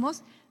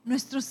estemos,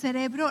 nuestro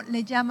cerebro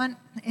le llaman,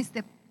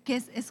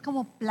 que es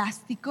como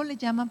plástico, le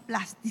llaman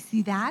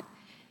plasticidad,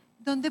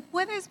 donde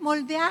puedes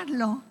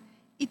moldearlo.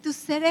 Y tu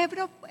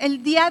cerebro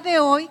el día de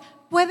hoy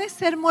puede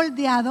ser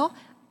moldeado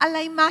a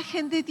la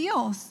imagen de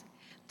Dios.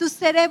 Tu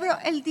cerebro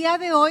el día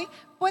de hoy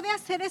puede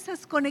hacer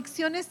esas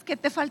conexiones que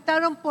te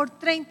faltaron por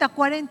 30,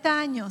 40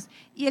 años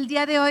y el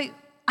día de hoy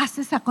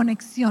hace esa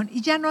conexión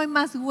y ya no hay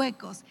más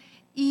huecos.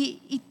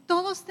 Y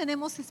todos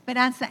tenemos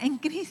esperanza. En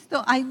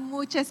Cristo hay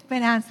mucha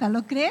esperanza,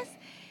 ¿lo crees?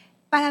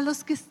 Para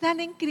los que están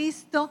en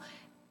Cristo,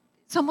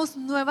 somos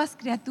nuevas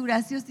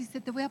criaturas. Dios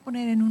dice, te voy a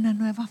poner en una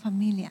nueva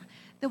familia.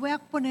 Te voy a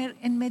poner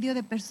en medio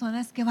de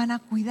personas que van a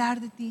cuidar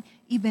de ti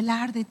y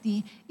velar de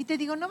ti. Y te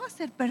digo, no va a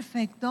ser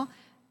perfecto.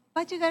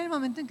 Va a llegar el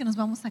momento en que nos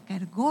vamos a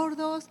caer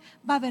gordos,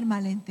 va a haber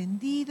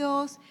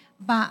malentendidos,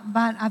 va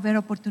a haber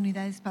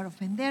oportunidades para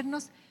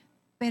ofendernos,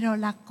 pero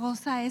la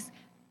cosa es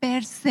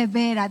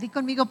persevera. Di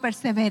conmigo,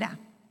 persevera.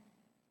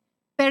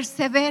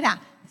 Persevera.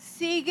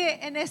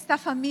 Sigue en esta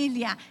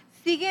familia.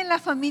 Sigue en la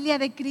familia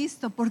de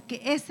Cristo,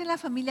 porque es en la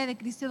familia de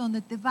Cristo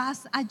donde te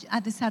vas a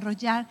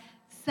desarrollar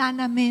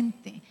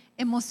sanamente,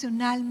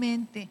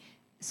 emocionalmente,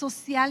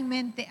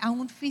 socialmente,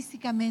 aún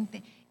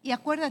físicamente. Y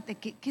acuérdate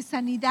que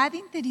sanidad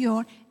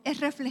interior es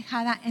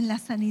reflejada en la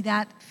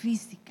sanidad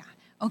física,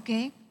 ¿ok?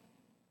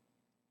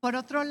 Por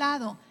otro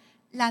lado,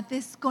 la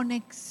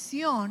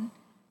desconexión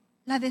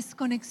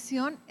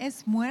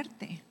es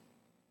muerte.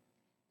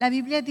 La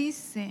Biblia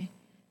dice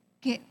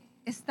que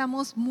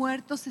estamos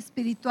muertos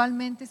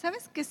espiritualmente.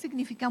 ¿Sabes qué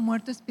significa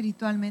muerto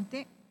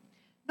espiritualmente?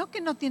 No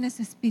que no tienes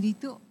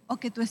espíritu o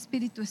que tu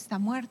espíritu está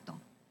muerto.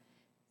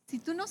 Si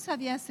tú no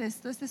sabías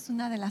esto, esta es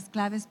una de las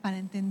claves para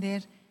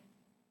entender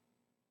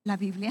la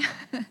Biblia.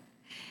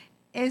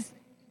 Es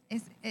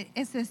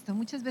esto.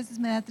 Muchas veces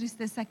me da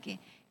tristeza que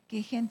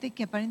gente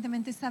que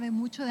aparentemente sabe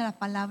mucho de la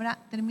palabra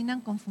terminan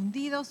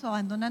confundidos o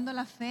abandonando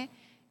la fe.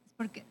 Es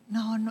porque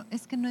no,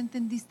 es que no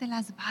entendiste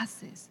las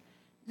bases.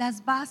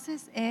 Las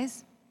bases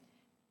es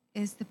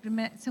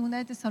segunda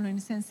de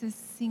Tesalonicenses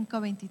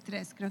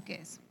 5:23, creo que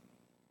es.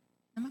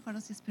 No me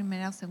acuerdo si es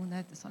primera o segunda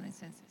de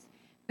Tesalonicenses,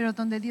 pero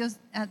donde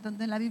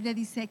la Biblia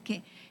dice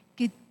que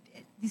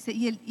dice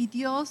y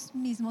Dios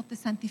mismo te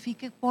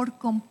santifique por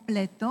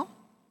completo,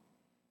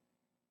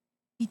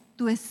 y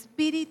tu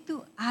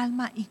espíritu,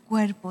 alma y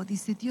cuerpo.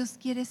 Dice, Dios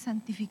quiere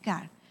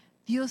santificar,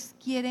 Dios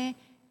quiere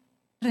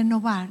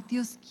renovar,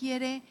 Dios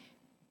quiere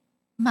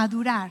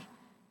madurar.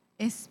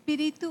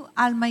 Espíritu,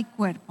 alma y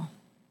cuerpo.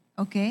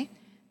 ¿Ok?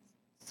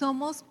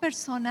 Somos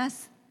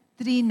personas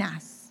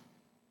trinas.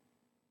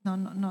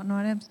 No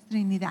eres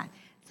Trinidad.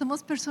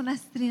 Somos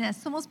personas trinas.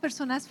 Somos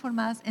personas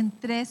formadas en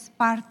 3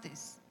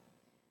 partes.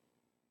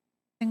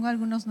 Tengo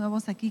algunos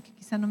nuevos aquí que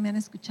quizá no me han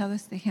escuchado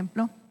este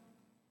ejemplo.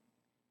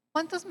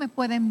 ¿Cuántos me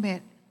pueden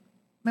ver?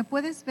 ¿Me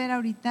puedes ver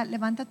ahorita?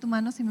 Levanta tu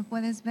mano si me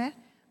puedes ver.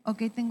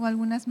 Ok, tengo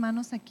algunas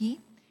manos aquí.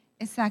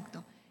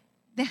 Exacto.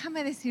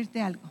 Déjame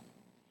decirte algo.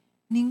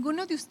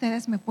 Ninguno de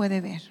ustedes me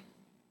puede ver.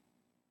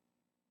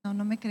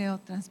 No me creo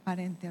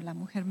transparente o la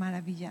Mujer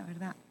Maravilla,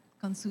 ¿verdad?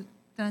 Con su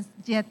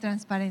jet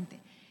transparente.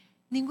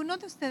 Ninguno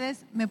de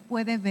ustedes me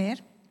puede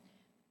ver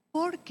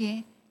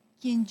porque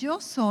quien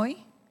yo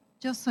soy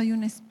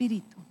un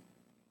espíritu.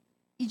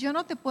 Y yo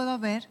no te puedo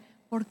ver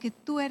porque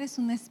tú eres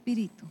un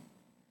espíritu.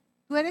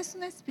 Tú eres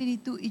un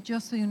espíritu y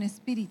yo soy un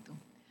espíritu.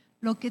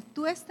 Lo que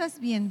tú estás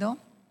viendo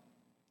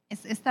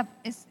es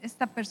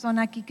esta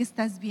persona aquí que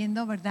estás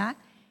viendo, ¿verdad?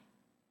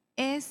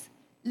 Es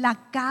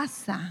la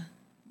casa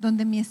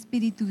donde mi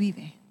espíritu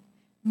vive.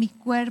 Mi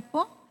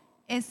cuerpo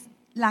es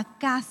la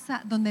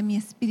casa donde mi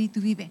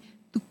espíritu vive.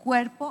 Tu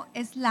cuerpo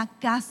es la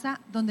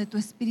casa donde tu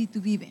espíritu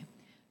vive.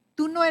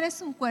 Tú no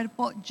eres un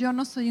cuerpo, yo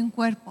no soy un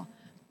cuerpo.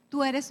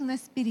 Tú eres un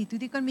espíritu.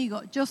 Di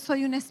conmigo, yo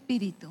soy un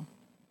espíritu.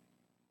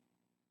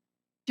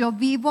 Yo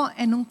vivo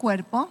en un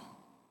cuerpo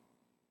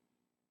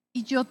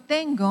y yo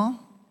tengo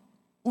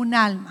un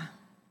alma.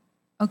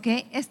 ¿Ok?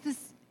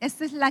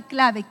 Esta es la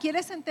clave.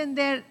 ¿Quieres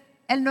entender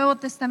el Nuevo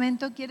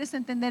Testamento? ¿Quieres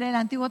entender el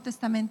Antiguo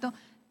Testamento?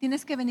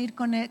 Tienes que venir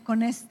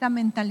con esta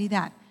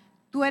mentalidad.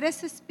 Tú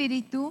eres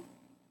espíritu,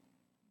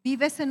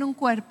 vives en un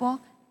cuerpo,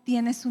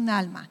 tienes un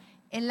alma.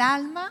 El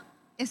alma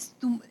es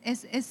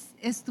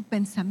tu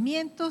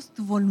pensamiento, es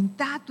tu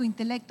voluntad, tu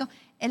intelecto.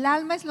 El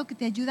alma es lo que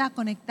te ayuda a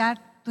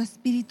conectar tu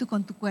espíritu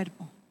con tu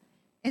cuerpo.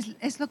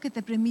 Es lo que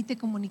te permite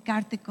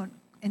comunicarte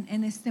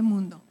en este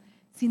mundo.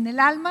 Sin el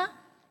alma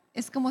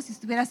es como si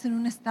estuvieras en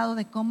un estado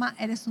de coma,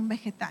 eres un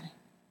vegetal.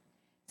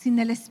 Sin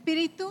el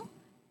espíritu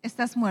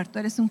estás muerto,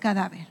 eres un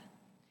cadáver.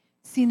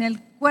 Sin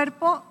el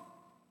cuerpo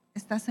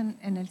estás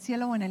en el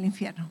cielo o en el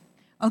infierno.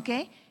 ¿Ok?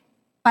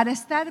 Para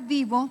estar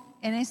vivo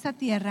en esta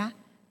tierra,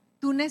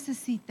 tú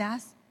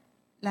necesitas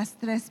las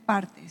 3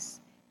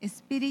 partes: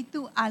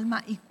 espíritu,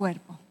 alma y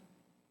cuerpo.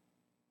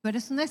 Tú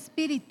eres un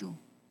espíritu,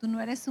 tú no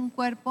eres un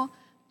cuerpo,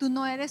 tú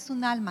no eres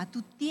un alma,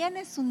 tú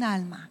tienes un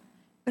alma,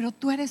 pero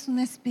tú eres un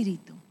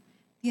espíritu.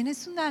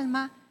 Tienes un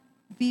alma,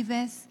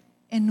 vives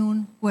en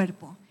un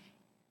cuerpo.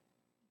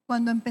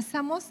 Cuando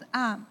empezamos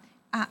a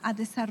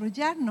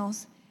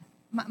desarrollarnos,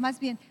 más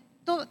bien,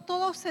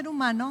 todo ser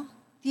humano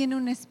tiene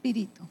un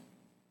espíritu,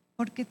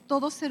 porque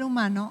todo ser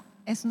humano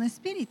es un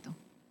espíritu.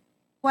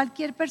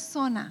 Cualquier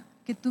persona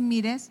que tú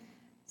mires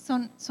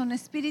son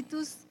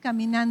espíritus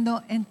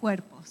caminando en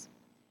cuerpos.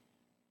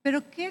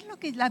 Pero ¿qué es lo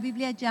que la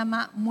Biblia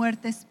llama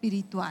muerte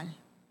espiritual?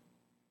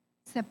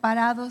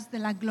 Separados de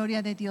la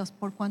gloria de Dios,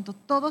 por cuanto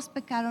todos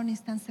pecaron y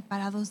están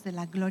separados de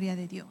la gloria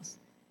de Dios.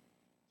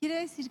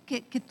 Quiere decir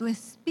que tu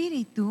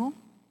espíritu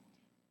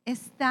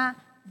está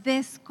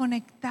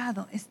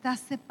desconectado, está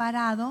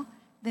separado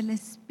del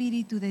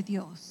Espíritu de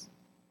Dios.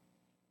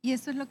 Y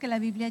eso es lo que la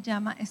Biblia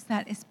llama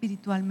estar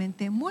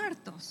espiritualmente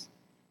muertos.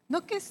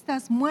 No que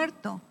estás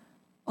muerto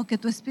o que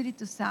tu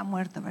espíritu está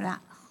muerto, ¿verdad?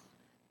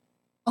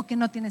 O que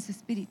no tienes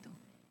espíritu.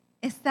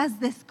 Estás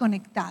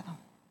desconectado.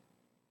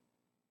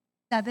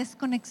 La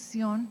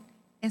desconexión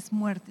es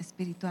muerte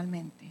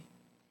espiritualmente.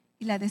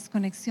 Y la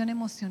desconexión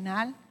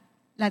emocional,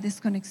 la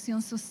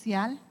desconexión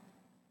social,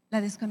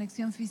 la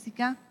desconexión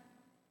física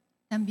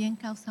también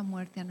causa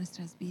muerte a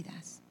nuestras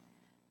vidas.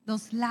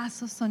 Los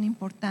lazos son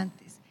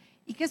importantes.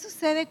 ¿Y qué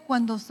sucede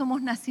cuando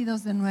somos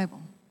nacidos de nuevo?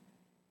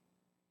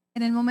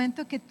 En el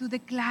momento que tú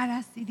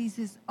declaras y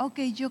dices, ok,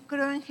 yo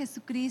creo en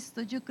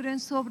Jesucristo, yo creo en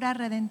su obra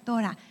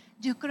redentora,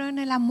 yo creo en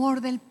el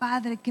amor del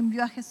Padre que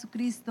envió a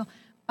Jesucristo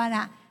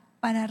para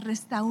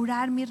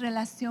restaurar mi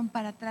relación,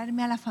 para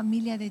traerme a la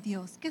familia de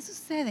Dios. ¿Qué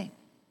sucede?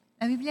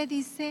 La Biblia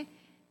dice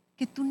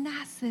que tú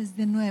naces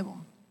de nuevo,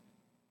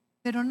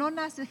 pero no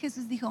naces,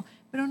 Jesús dijo,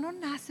 pero no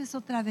naces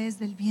otra vez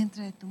del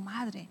vientre de tu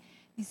madre.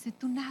 Dice,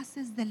 tú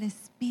naces del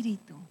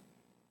Espíritu.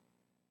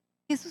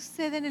 ¿Qué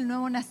sucede en el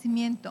nuevo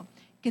nacimiento?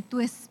 Que tu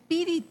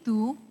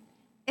espíritu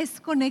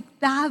es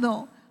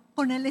conectado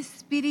con el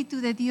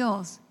Espíritu de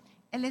Dios.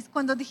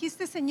 Cuando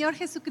dijiste, Señor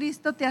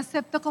Jesucristo, te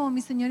acepto como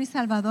mi Señor y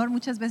Salvador,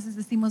 muchas veces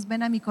decimos,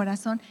 ven a mi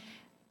corazón.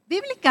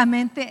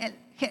 Bíblicamente,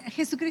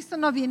 Jesucristo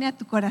no viene a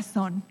tu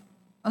corazón,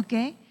 ¿ok?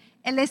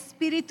 El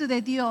Espíritu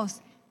de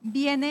Dios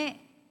viene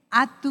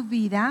a tu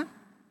vida,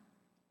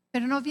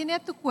 pero no viene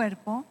a tu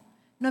cuerpo,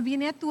 no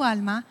viene a tu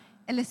alma.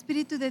 El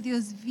Espíritu de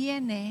Dios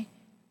viene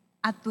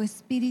a tu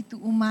espíritu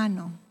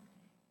humano.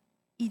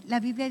 Y la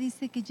Biblia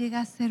dice que llega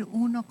a ser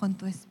uno con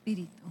tu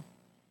espíritu.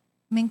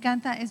 Me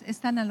encanta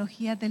esta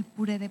analogía del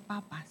puré de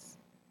papas.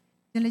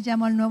 Yo le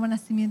llamo al nuevo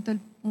nacimiento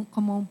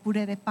como un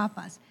puré de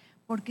papas.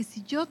 Porque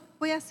si yo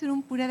voy a hacer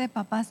un puré de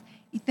papas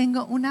y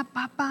tengo una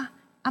papa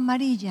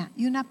amarilla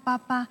y una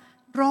papa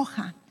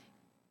roja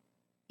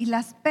y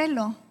las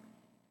pelo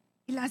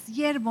y las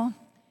hiervo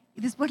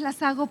y después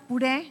las hago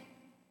puré,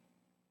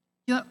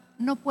 yo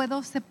no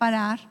puedo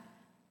separar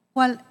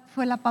cuál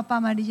fue la papa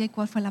amarilla y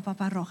cuál fue la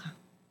papa roja.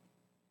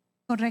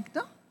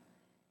 ¿Correcto?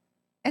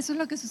 Eso es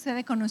lo que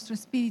sucede con nuestro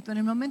espíritu. En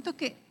el momento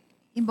que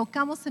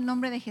invocamos el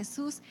nombre de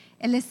Jesús,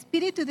 el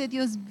Espíritu de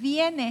Dios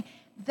viene,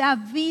 da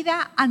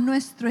vida a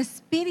nuestro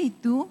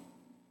espíritu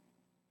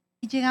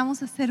y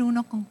llegamos a ser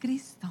uno con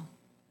Cristo.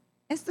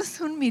 Esto es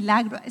un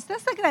milagro.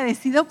 ¿Estás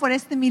agradecido por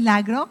este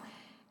milagro?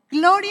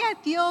 Gloria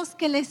a Dios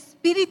que el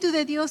Espíritu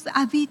de Dios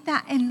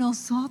habita en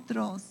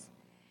nosotros.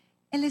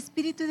 El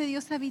Espíritu de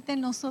Dios habita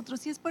en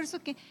nosotros y es por eso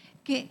que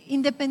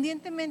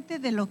independientemente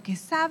de lo que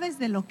sabes,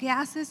 de lo que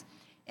haces,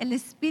 el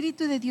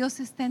Espíritu de Dios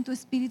está en tu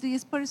espíritu y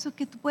es por eso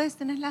que tú puedes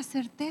tener la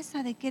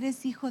certeza de que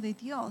eres hijo de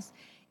Dios.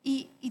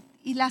 Y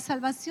la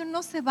salvación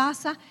no se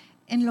basa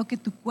en lo que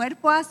tu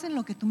cuerpo hace, en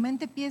lo que tu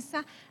mente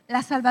piensa.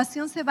 La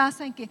salvación se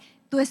basa en que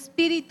tu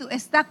espíritu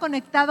está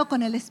conectado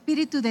con el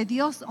Espíritu de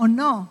Dios o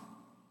no.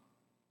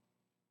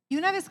 Y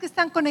una vez que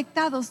están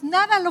conectados,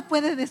 nada lo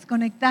puede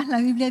desconectar. La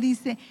Biblia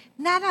dice,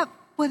 nada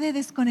puede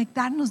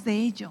desconectarnos de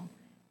ello.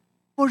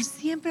 Por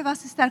siempre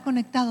vas a estar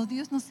conectado.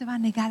 Dios no se va a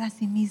negar a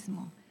sí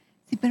mismo.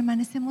 Si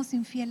permanecemos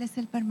infieles,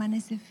 Él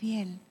permanece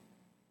fiel.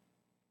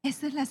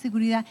 Esa es la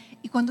seguridad.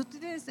 Y cuando tú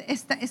tienes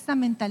esta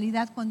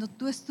mentalidad, cuando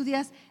tú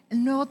estudias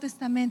el Nuevo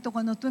Testamento,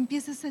 cuando tú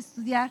empiezas a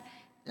estudiar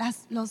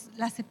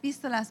las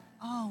epístolas,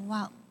 oh,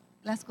 wow,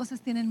 las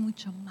cosas tienen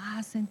mucho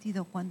más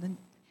sentido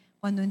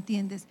cuando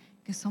entiendes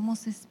que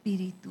somos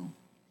espíritu,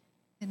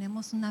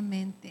 tenemos una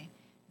mente,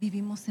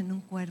 vivimos en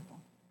un cuerpo.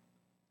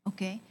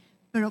 ¿Ok?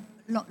 Pero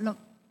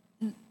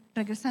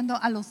regresando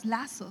a los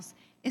lazos,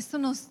 esto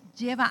nos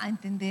lleva a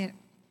entender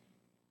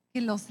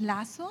que los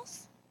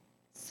lazos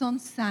son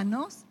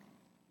sanos,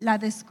 la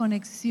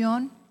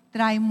desconexión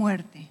trae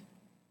muerte.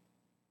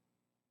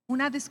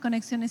 Una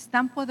desconexión es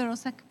tan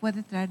poderosa que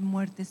puede traer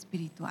muerte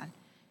espiritual.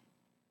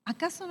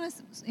 ¿Acaso no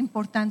es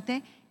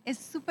importante? Es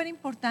súper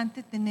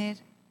importante tener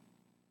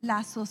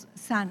lazos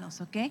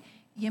sanos, ¿ok?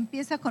 Y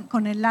empieza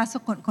con el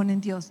lazo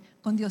con Dios.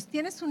 Con Dios.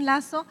 Tienes un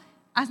lazo,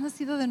 has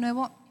nacido de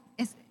nuevo.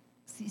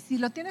 Si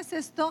lo tienes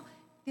esto,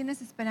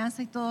 tienes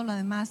esperanza y todo lo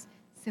demás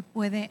se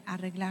puede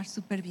arreglar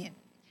súper bien.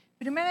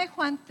 Primera de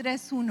Juan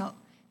 3:1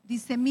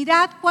 dice,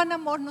 mirad cuán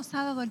amor nos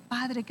ha dado el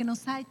Padre que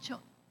nos ha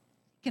hecho,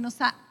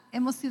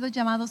 hemos sido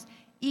llamados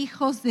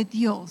hijos de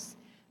Dios.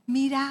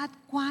 Mirad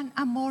cuán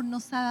amor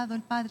nos ha dado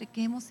el Padre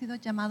que hemos sido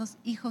llamados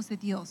hijos de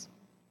Dios.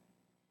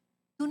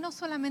 Tú no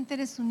solamente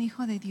eres un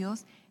hijo de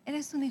Dios,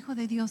 eres un hijo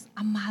de Dios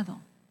amado.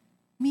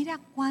 Mira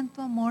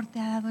cuánto amor te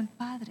ha dado el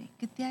Padre,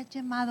 que te ha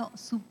llamado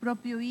su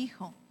propio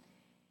hijo.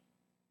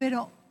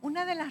 Pero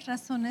una de las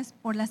razones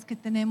por las que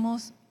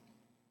tenemos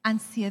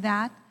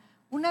ansiedad,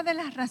 una de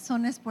las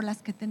razones por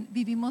las que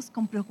vivimos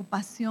con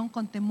preocupación,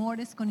 con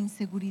temores, con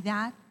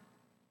inseguridad,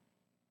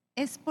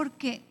 es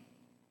porque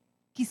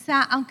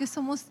quizá, aunque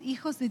somos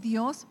hijos de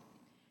Dios,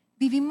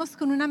 vivimos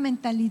con una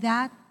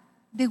mentalidad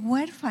de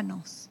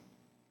huérfanos.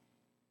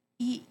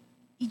 Y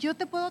yo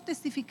te puedo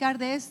testificar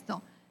de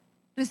esto.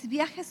 Recibí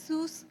a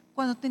Jesús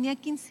cuando tenía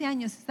 15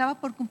 años, estaba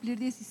por cumplir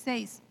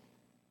 16.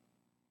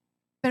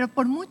 Pero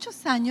por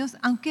muchos años,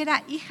 aunque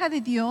era hija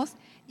de Dios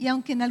y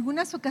aunque en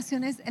algunas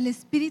ocasiones el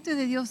Espíritu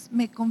de Dios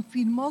me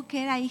confirmó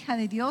que era hija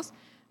de Dios,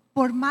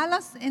 por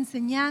malas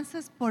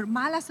enseñanzas, por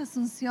malas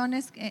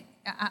asunciones,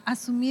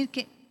 asumir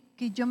que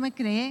yo me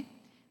creé,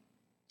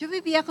 yo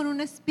vivía con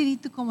un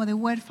espíritu como de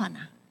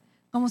huérfana,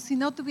 como si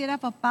no tuviera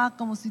papá,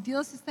 como si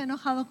Dios está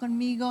enojado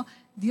conmigo,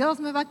 Dios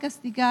me va a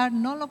castigar,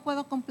 no lo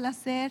puedo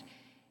complacer.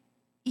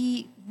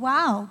 Y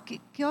wow,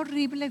 qué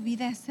horrible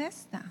vida es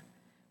esta,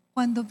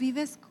 cuando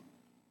vives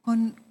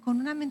con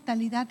una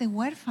mentalidad de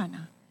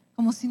huérfana,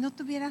 como si no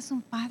tuvieras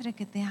un padre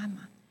que te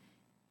ama.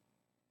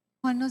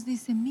 Juan nos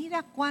dice,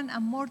 mira cuán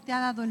amor te ha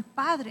dado el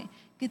Padre,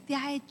 que te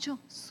ha hecho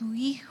su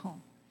hijo.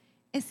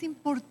 Es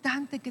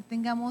importante que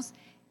tengamos,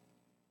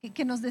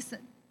 que nos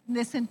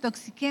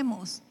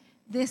desintoxiquemos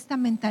de esta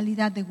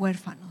mentalidad de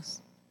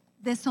huérfanos.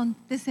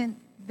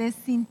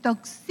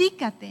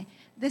 Desintoxícate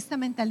de esta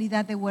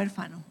mentalidad de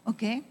huérfano,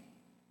 ¿ok?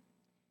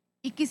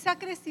 Y quizá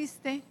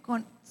creciste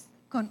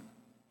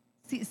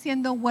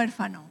siendo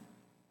huérfano,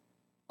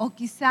 o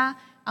quizá,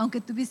 aunque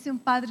tuviste un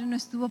padre, no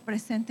estuvo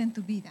presente en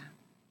tu vida.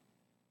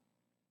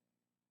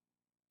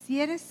 Si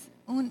eres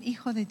un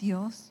hijo de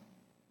Dios,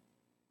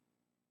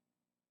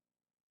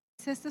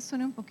 si esto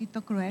suena un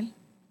poquito cruel,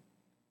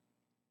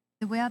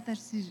 te voy a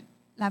decir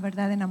la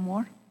verdad en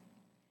amor.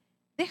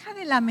 Deja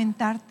de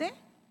lamentarte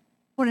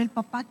por el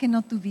papá que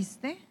no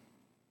tuviste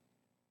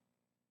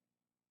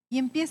y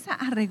empieza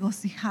a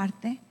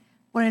regocijarte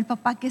por el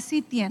papá que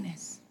sí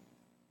tienes.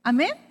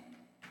 Amén.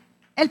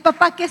 El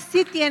papá que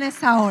sí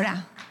tienes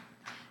ahora.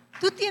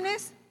 Tú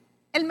tienes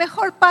el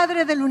mejor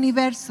padre del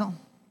universo.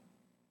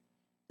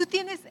 Tú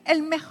tienes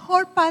el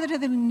mejor padre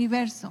del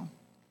universo.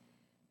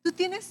 Tú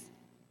tienes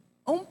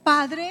un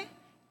padre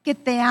que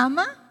te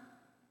ama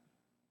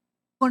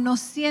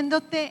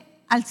conociéndote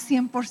al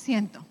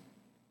 100%.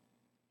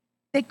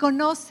 Te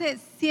conoce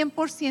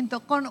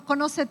 100%,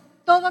 conoce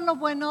todo lo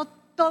bueno,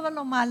 todo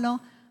lo malo,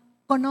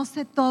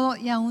 conoce todo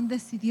y aún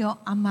decidió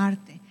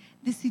amarte.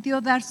 Decidió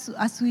dar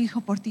a su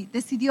hijo por ti,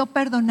 decidió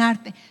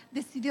perdonarte,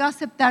 decidió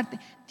aceptarte.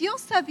 Dios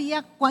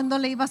sabía cuándo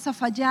le ibas a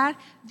fallar,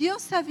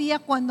 Dios sabía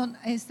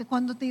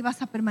cuándo te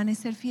ibas a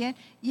permanecer fiel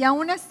y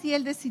aún así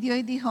Él decidió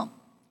y dijo,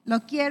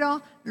 lo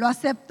quiero, lo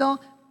acepto,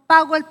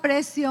 pago el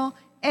precio,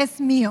 es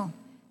mío.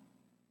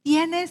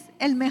 Tienes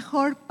el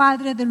mejor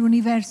Padre del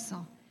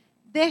universo.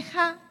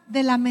 Deja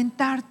de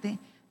lamentarte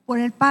por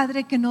el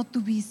Padre que no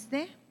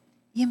tuviste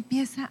y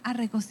empieza a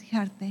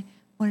regocijarte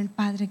por el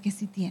Padre que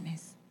sí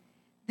tienes.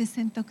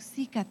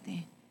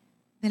 Desintoxícate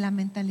de la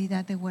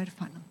mentalidad de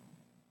huérfano.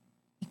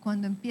 Y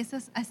cuando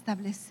empiezas a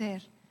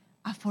establecer,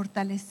 a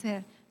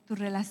fortalecer tu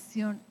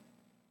relación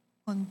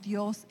con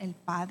Dios el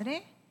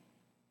Padre,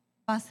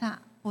 vas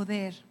a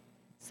poder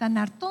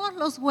sanar todos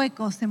los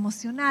huecos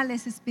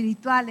emocionales,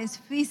 espirituales,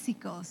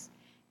 físicos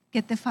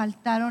que te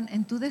faltaron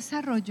en tu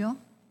desarrollo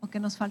o que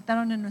nos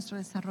faltaron en nuestro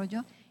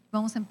desarrollo.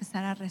 Vamos a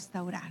empezar a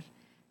restaurar.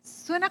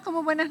 ¿Suena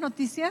como buenas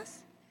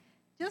noticias?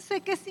 Yo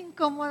sé que es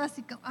incómodo,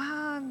 así como,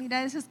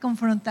 mira esas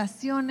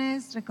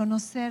confrontaciones,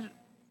 reconocer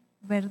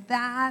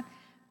verdad,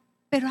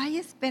 pero hay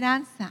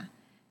esperanza.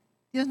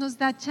 Dios nos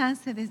da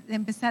chance de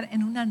empezar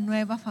en una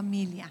nueva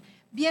familia.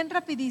 Bien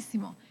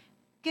rapidísimo,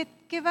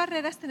 ¿qué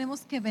barreras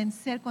tenemos que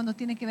vencer cuando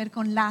tiene que ver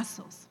con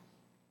lazos?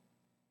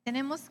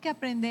 Tenemos que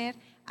aprender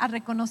a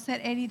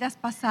reconocer heridas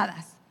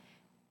pasadas,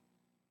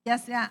 ya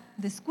sea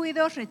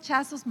descuidos,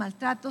 rechazos,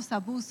 maltratos,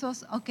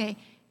 abusos.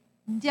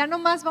 Ya no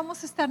más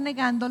vamos a estar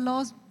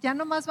negándolos, ya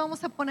no más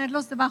vamos a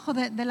ponerlos debajo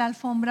de la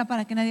alfombra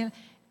para que nadie...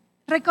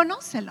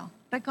 Reconoce,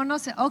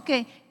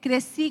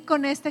 crecí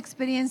con esta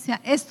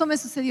experiencia, esto me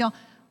sucedió.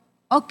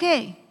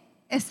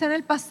 Está en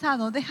el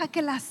pasado, deja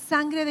que la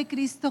sangre de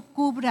Cristo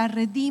cubra,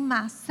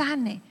 redima,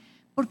 sane,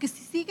 porque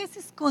si sigues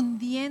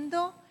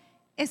escondiendo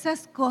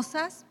esas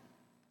cosas,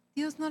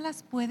 Dios no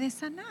las puede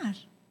sanar.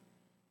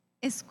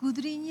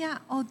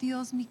 Escudriña, oh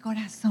Dios, mi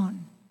corazón.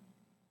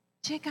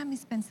 Checa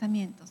mis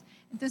pensamientos.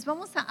 Entonces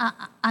vamos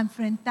a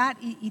enfrentar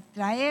y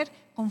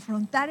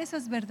confrontar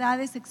esas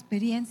verdades,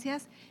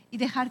 experiencias y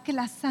dejar que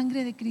la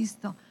sangre de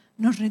Cristo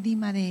nos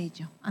redima de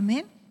ello.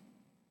 Amén.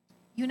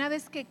 Y una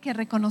vez que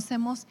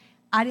reconocemos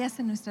áreas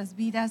en nuestras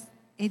vidas,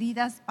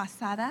 heridas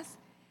pasadas,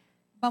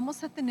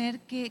 vamos a tener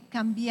que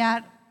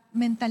cambiar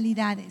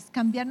mentalidades,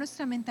 cambiar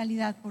nuestra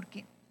mentalidad,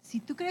 porque si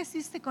tú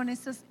creciste con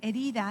esas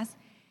heridas,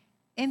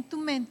 en tu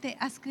mente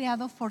has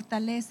creado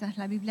fortalezas,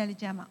 la Biblia le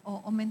llama,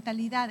 o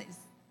mentalidades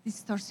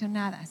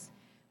distorsionadas.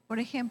 Por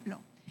ejemplo,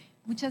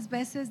 muchas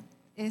veces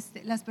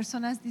las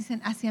personas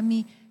dicen hacia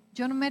mí,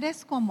 yo no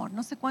merezco amor.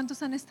 No sé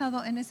cuántos han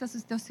estado en esa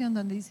situación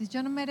donde dices,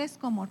 yo no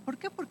merezco amor. ¿Por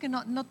qué? Porque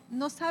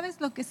no sabes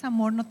lo que es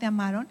amor, no te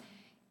amaron.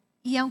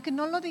 Y aunque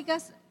no lo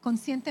digas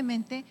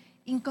conscientemente,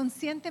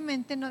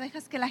 inconscientemente no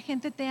dejas que la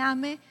gente te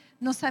ame,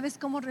 no sabes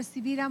cómo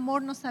recibir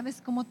amor, no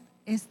sabes cómo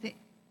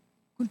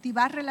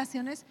cultivar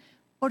relaciones,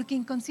 porque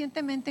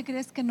inconscientemente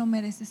crees que no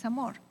mereces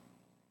amor.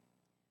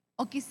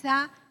 O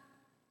quizá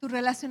tu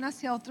relación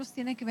hacia otros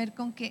tiene que ver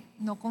con que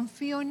no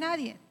confío en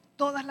nadie.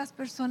 Todas las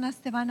personas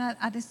te van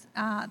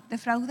a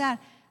defraudar.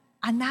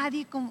 A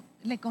nadie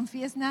le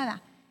confíes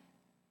nada.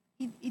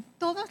 Y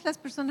todas las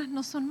personas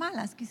no son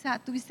malas. Quizá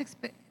tuviste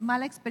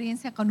mala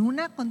experiencia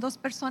con dos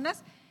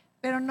personas,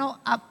 pero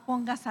no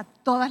pongas a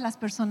todas las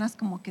personas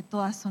como que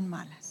todas son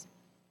malas.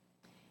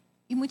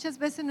 Y muchas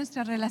veces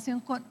nuestra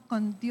relación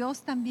con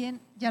Dios también,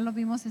 ya lo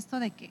vimos esto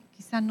de que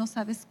quizá no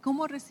sabes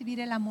cómo recibir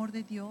el amor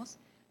de Dios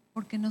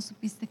porque no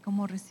supiste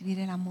cómo recibir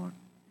el amor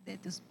de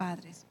tus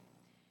padres.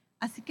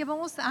 Así que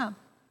vamos a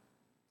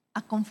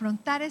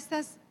confrontar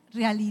estas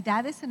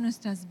realidades en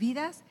nuestras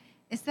vidas,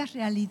 estas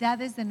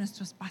realidades de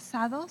nuestros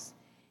pasados,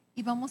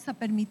 y vamos a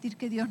permitir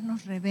que Dios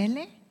nos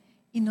revele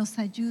y nos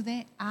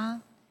ayude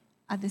a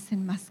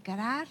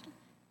desenmascarar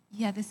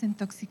y a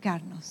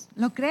desintoxicarnos.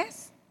 ¿Lo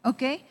crees?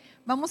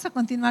 Vamos a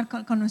continuar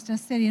con nuestra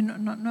serie.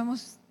 No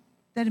hemos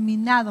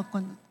terminado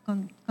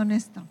con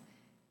esto.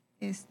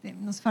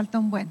 Nos falta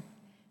un buen.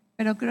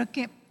 Pero creo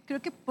que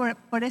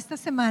por esta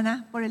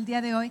semana, por el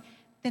día de hoy,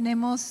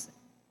 tenemos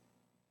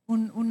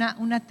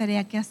una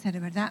tarea que hacer,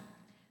 ¿verdad?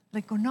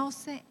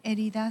 Reconoce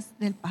heridas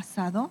del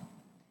pasado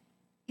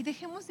y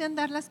dejemos de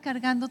andarlas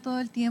cargando todo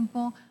el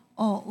tiempo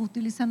o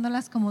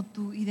utilizándolas como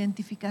tu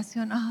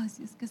identificación.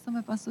 Si es que esto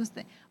me pasó,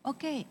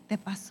 te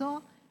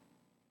pasó.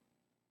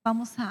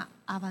 Vamos a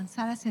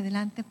avanzar hacia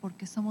adelante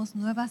porque somos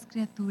nuevas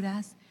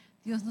criaturas.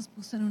 Dios nos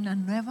puso en una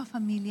nueva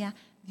familia.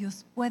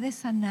 Dios puede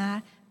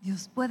sanar,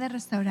 Dios puede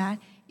restaurar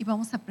y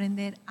vamos a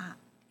aprender a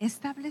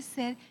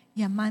establecer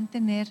y a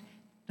mantener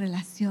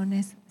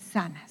relaciones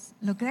sanas.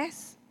 ¿Lo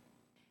crees?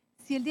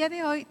 Si el día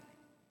de hoy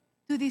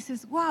tú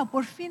dices, wow,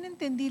 por fin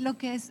entendí lo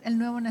que es el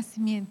nuevo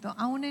nacimiento,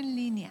 aún en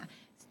línea.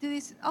 Si tú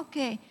dices,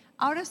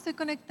 ahora estoy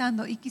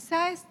conectando y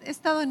quizá he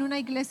estado en una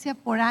iglesia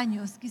por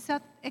años,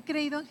 quizá he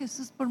creído en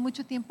Jesús por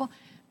mucho tiempo,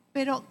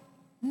 pero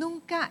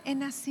nunca he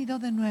nacido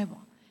de nuevo.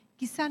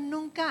 Quizá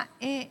nunca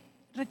he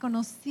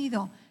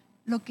reconocido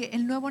lo que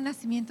el nuevo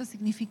nacimiento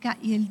significa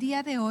y el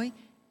día de hoy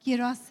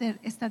quiero hacer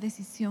esta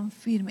decisión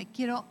firme.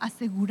 Quiero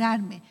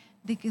asegurarme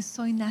de que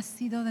soy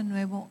nacido de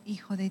nuevo,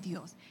 hijo de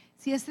Dios.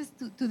 Si esa es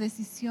tu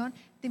decisión,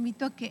 te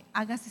invito a que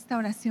hagas esta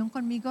oración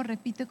conmigo,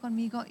 repite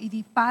conmigo y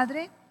di: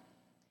 Padre,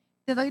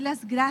 te doy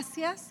las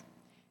gracias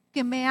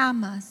que me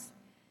amas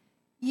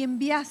y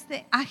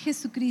enviaste a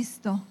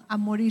Jesucristo a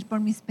morir por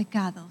mis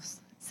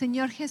pecados.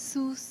 Señor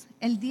Jesús,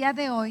 el día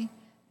de hoy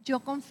yo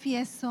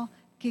confieso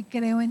que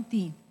creo en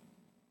ti.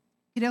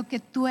 Creo que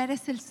tú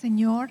eres el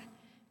Señor,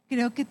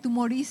 creo que tú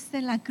moriste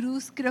en la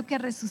cruz, creo que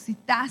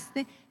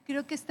resucitaste,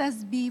 creo que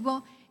estás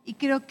vivo y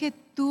creo que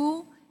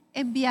tú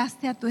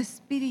enviaste a tu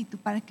Espíritu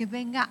para que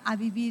venga a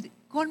vivir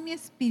con mi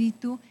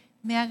espíritu,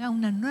 me haga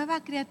una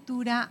nueva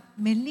criatura,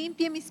 me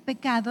limpie mis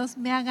pecados,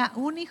 me haga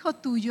un hijo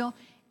tuyo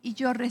y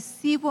yo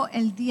recibo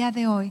el día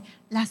de hoy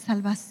la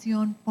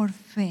salvación por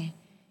fe.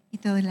 Y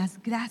te doy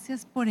las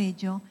gracias por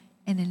ello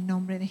en el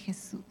nombre de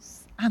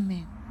Jesús.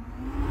 Amén.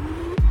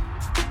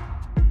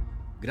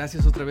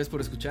 Gracias otra vez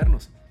por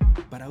escucharnos.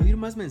 Para oír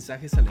más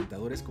mensajes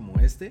alentadores como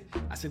este,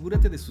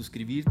 asegúrate de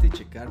suscribirte y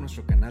checar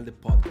nuestro canal de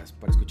podcast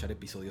para escuchar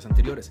episodios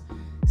anteriores.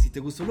 Si te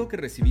gustó lo que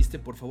recibiste,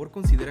 por favor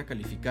considera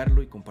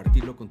calificarlo y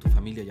compartirlo con tu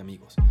familia y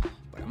amigos.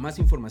 Para más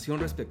información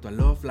respecto a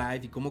Love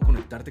Life y cómo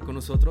conectarte con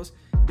nosotros,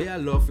 ve a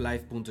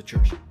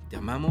lovelife.church. Te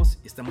amamos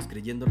y estamos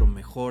creyendo lo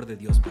mejor de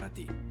Dios para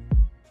ti.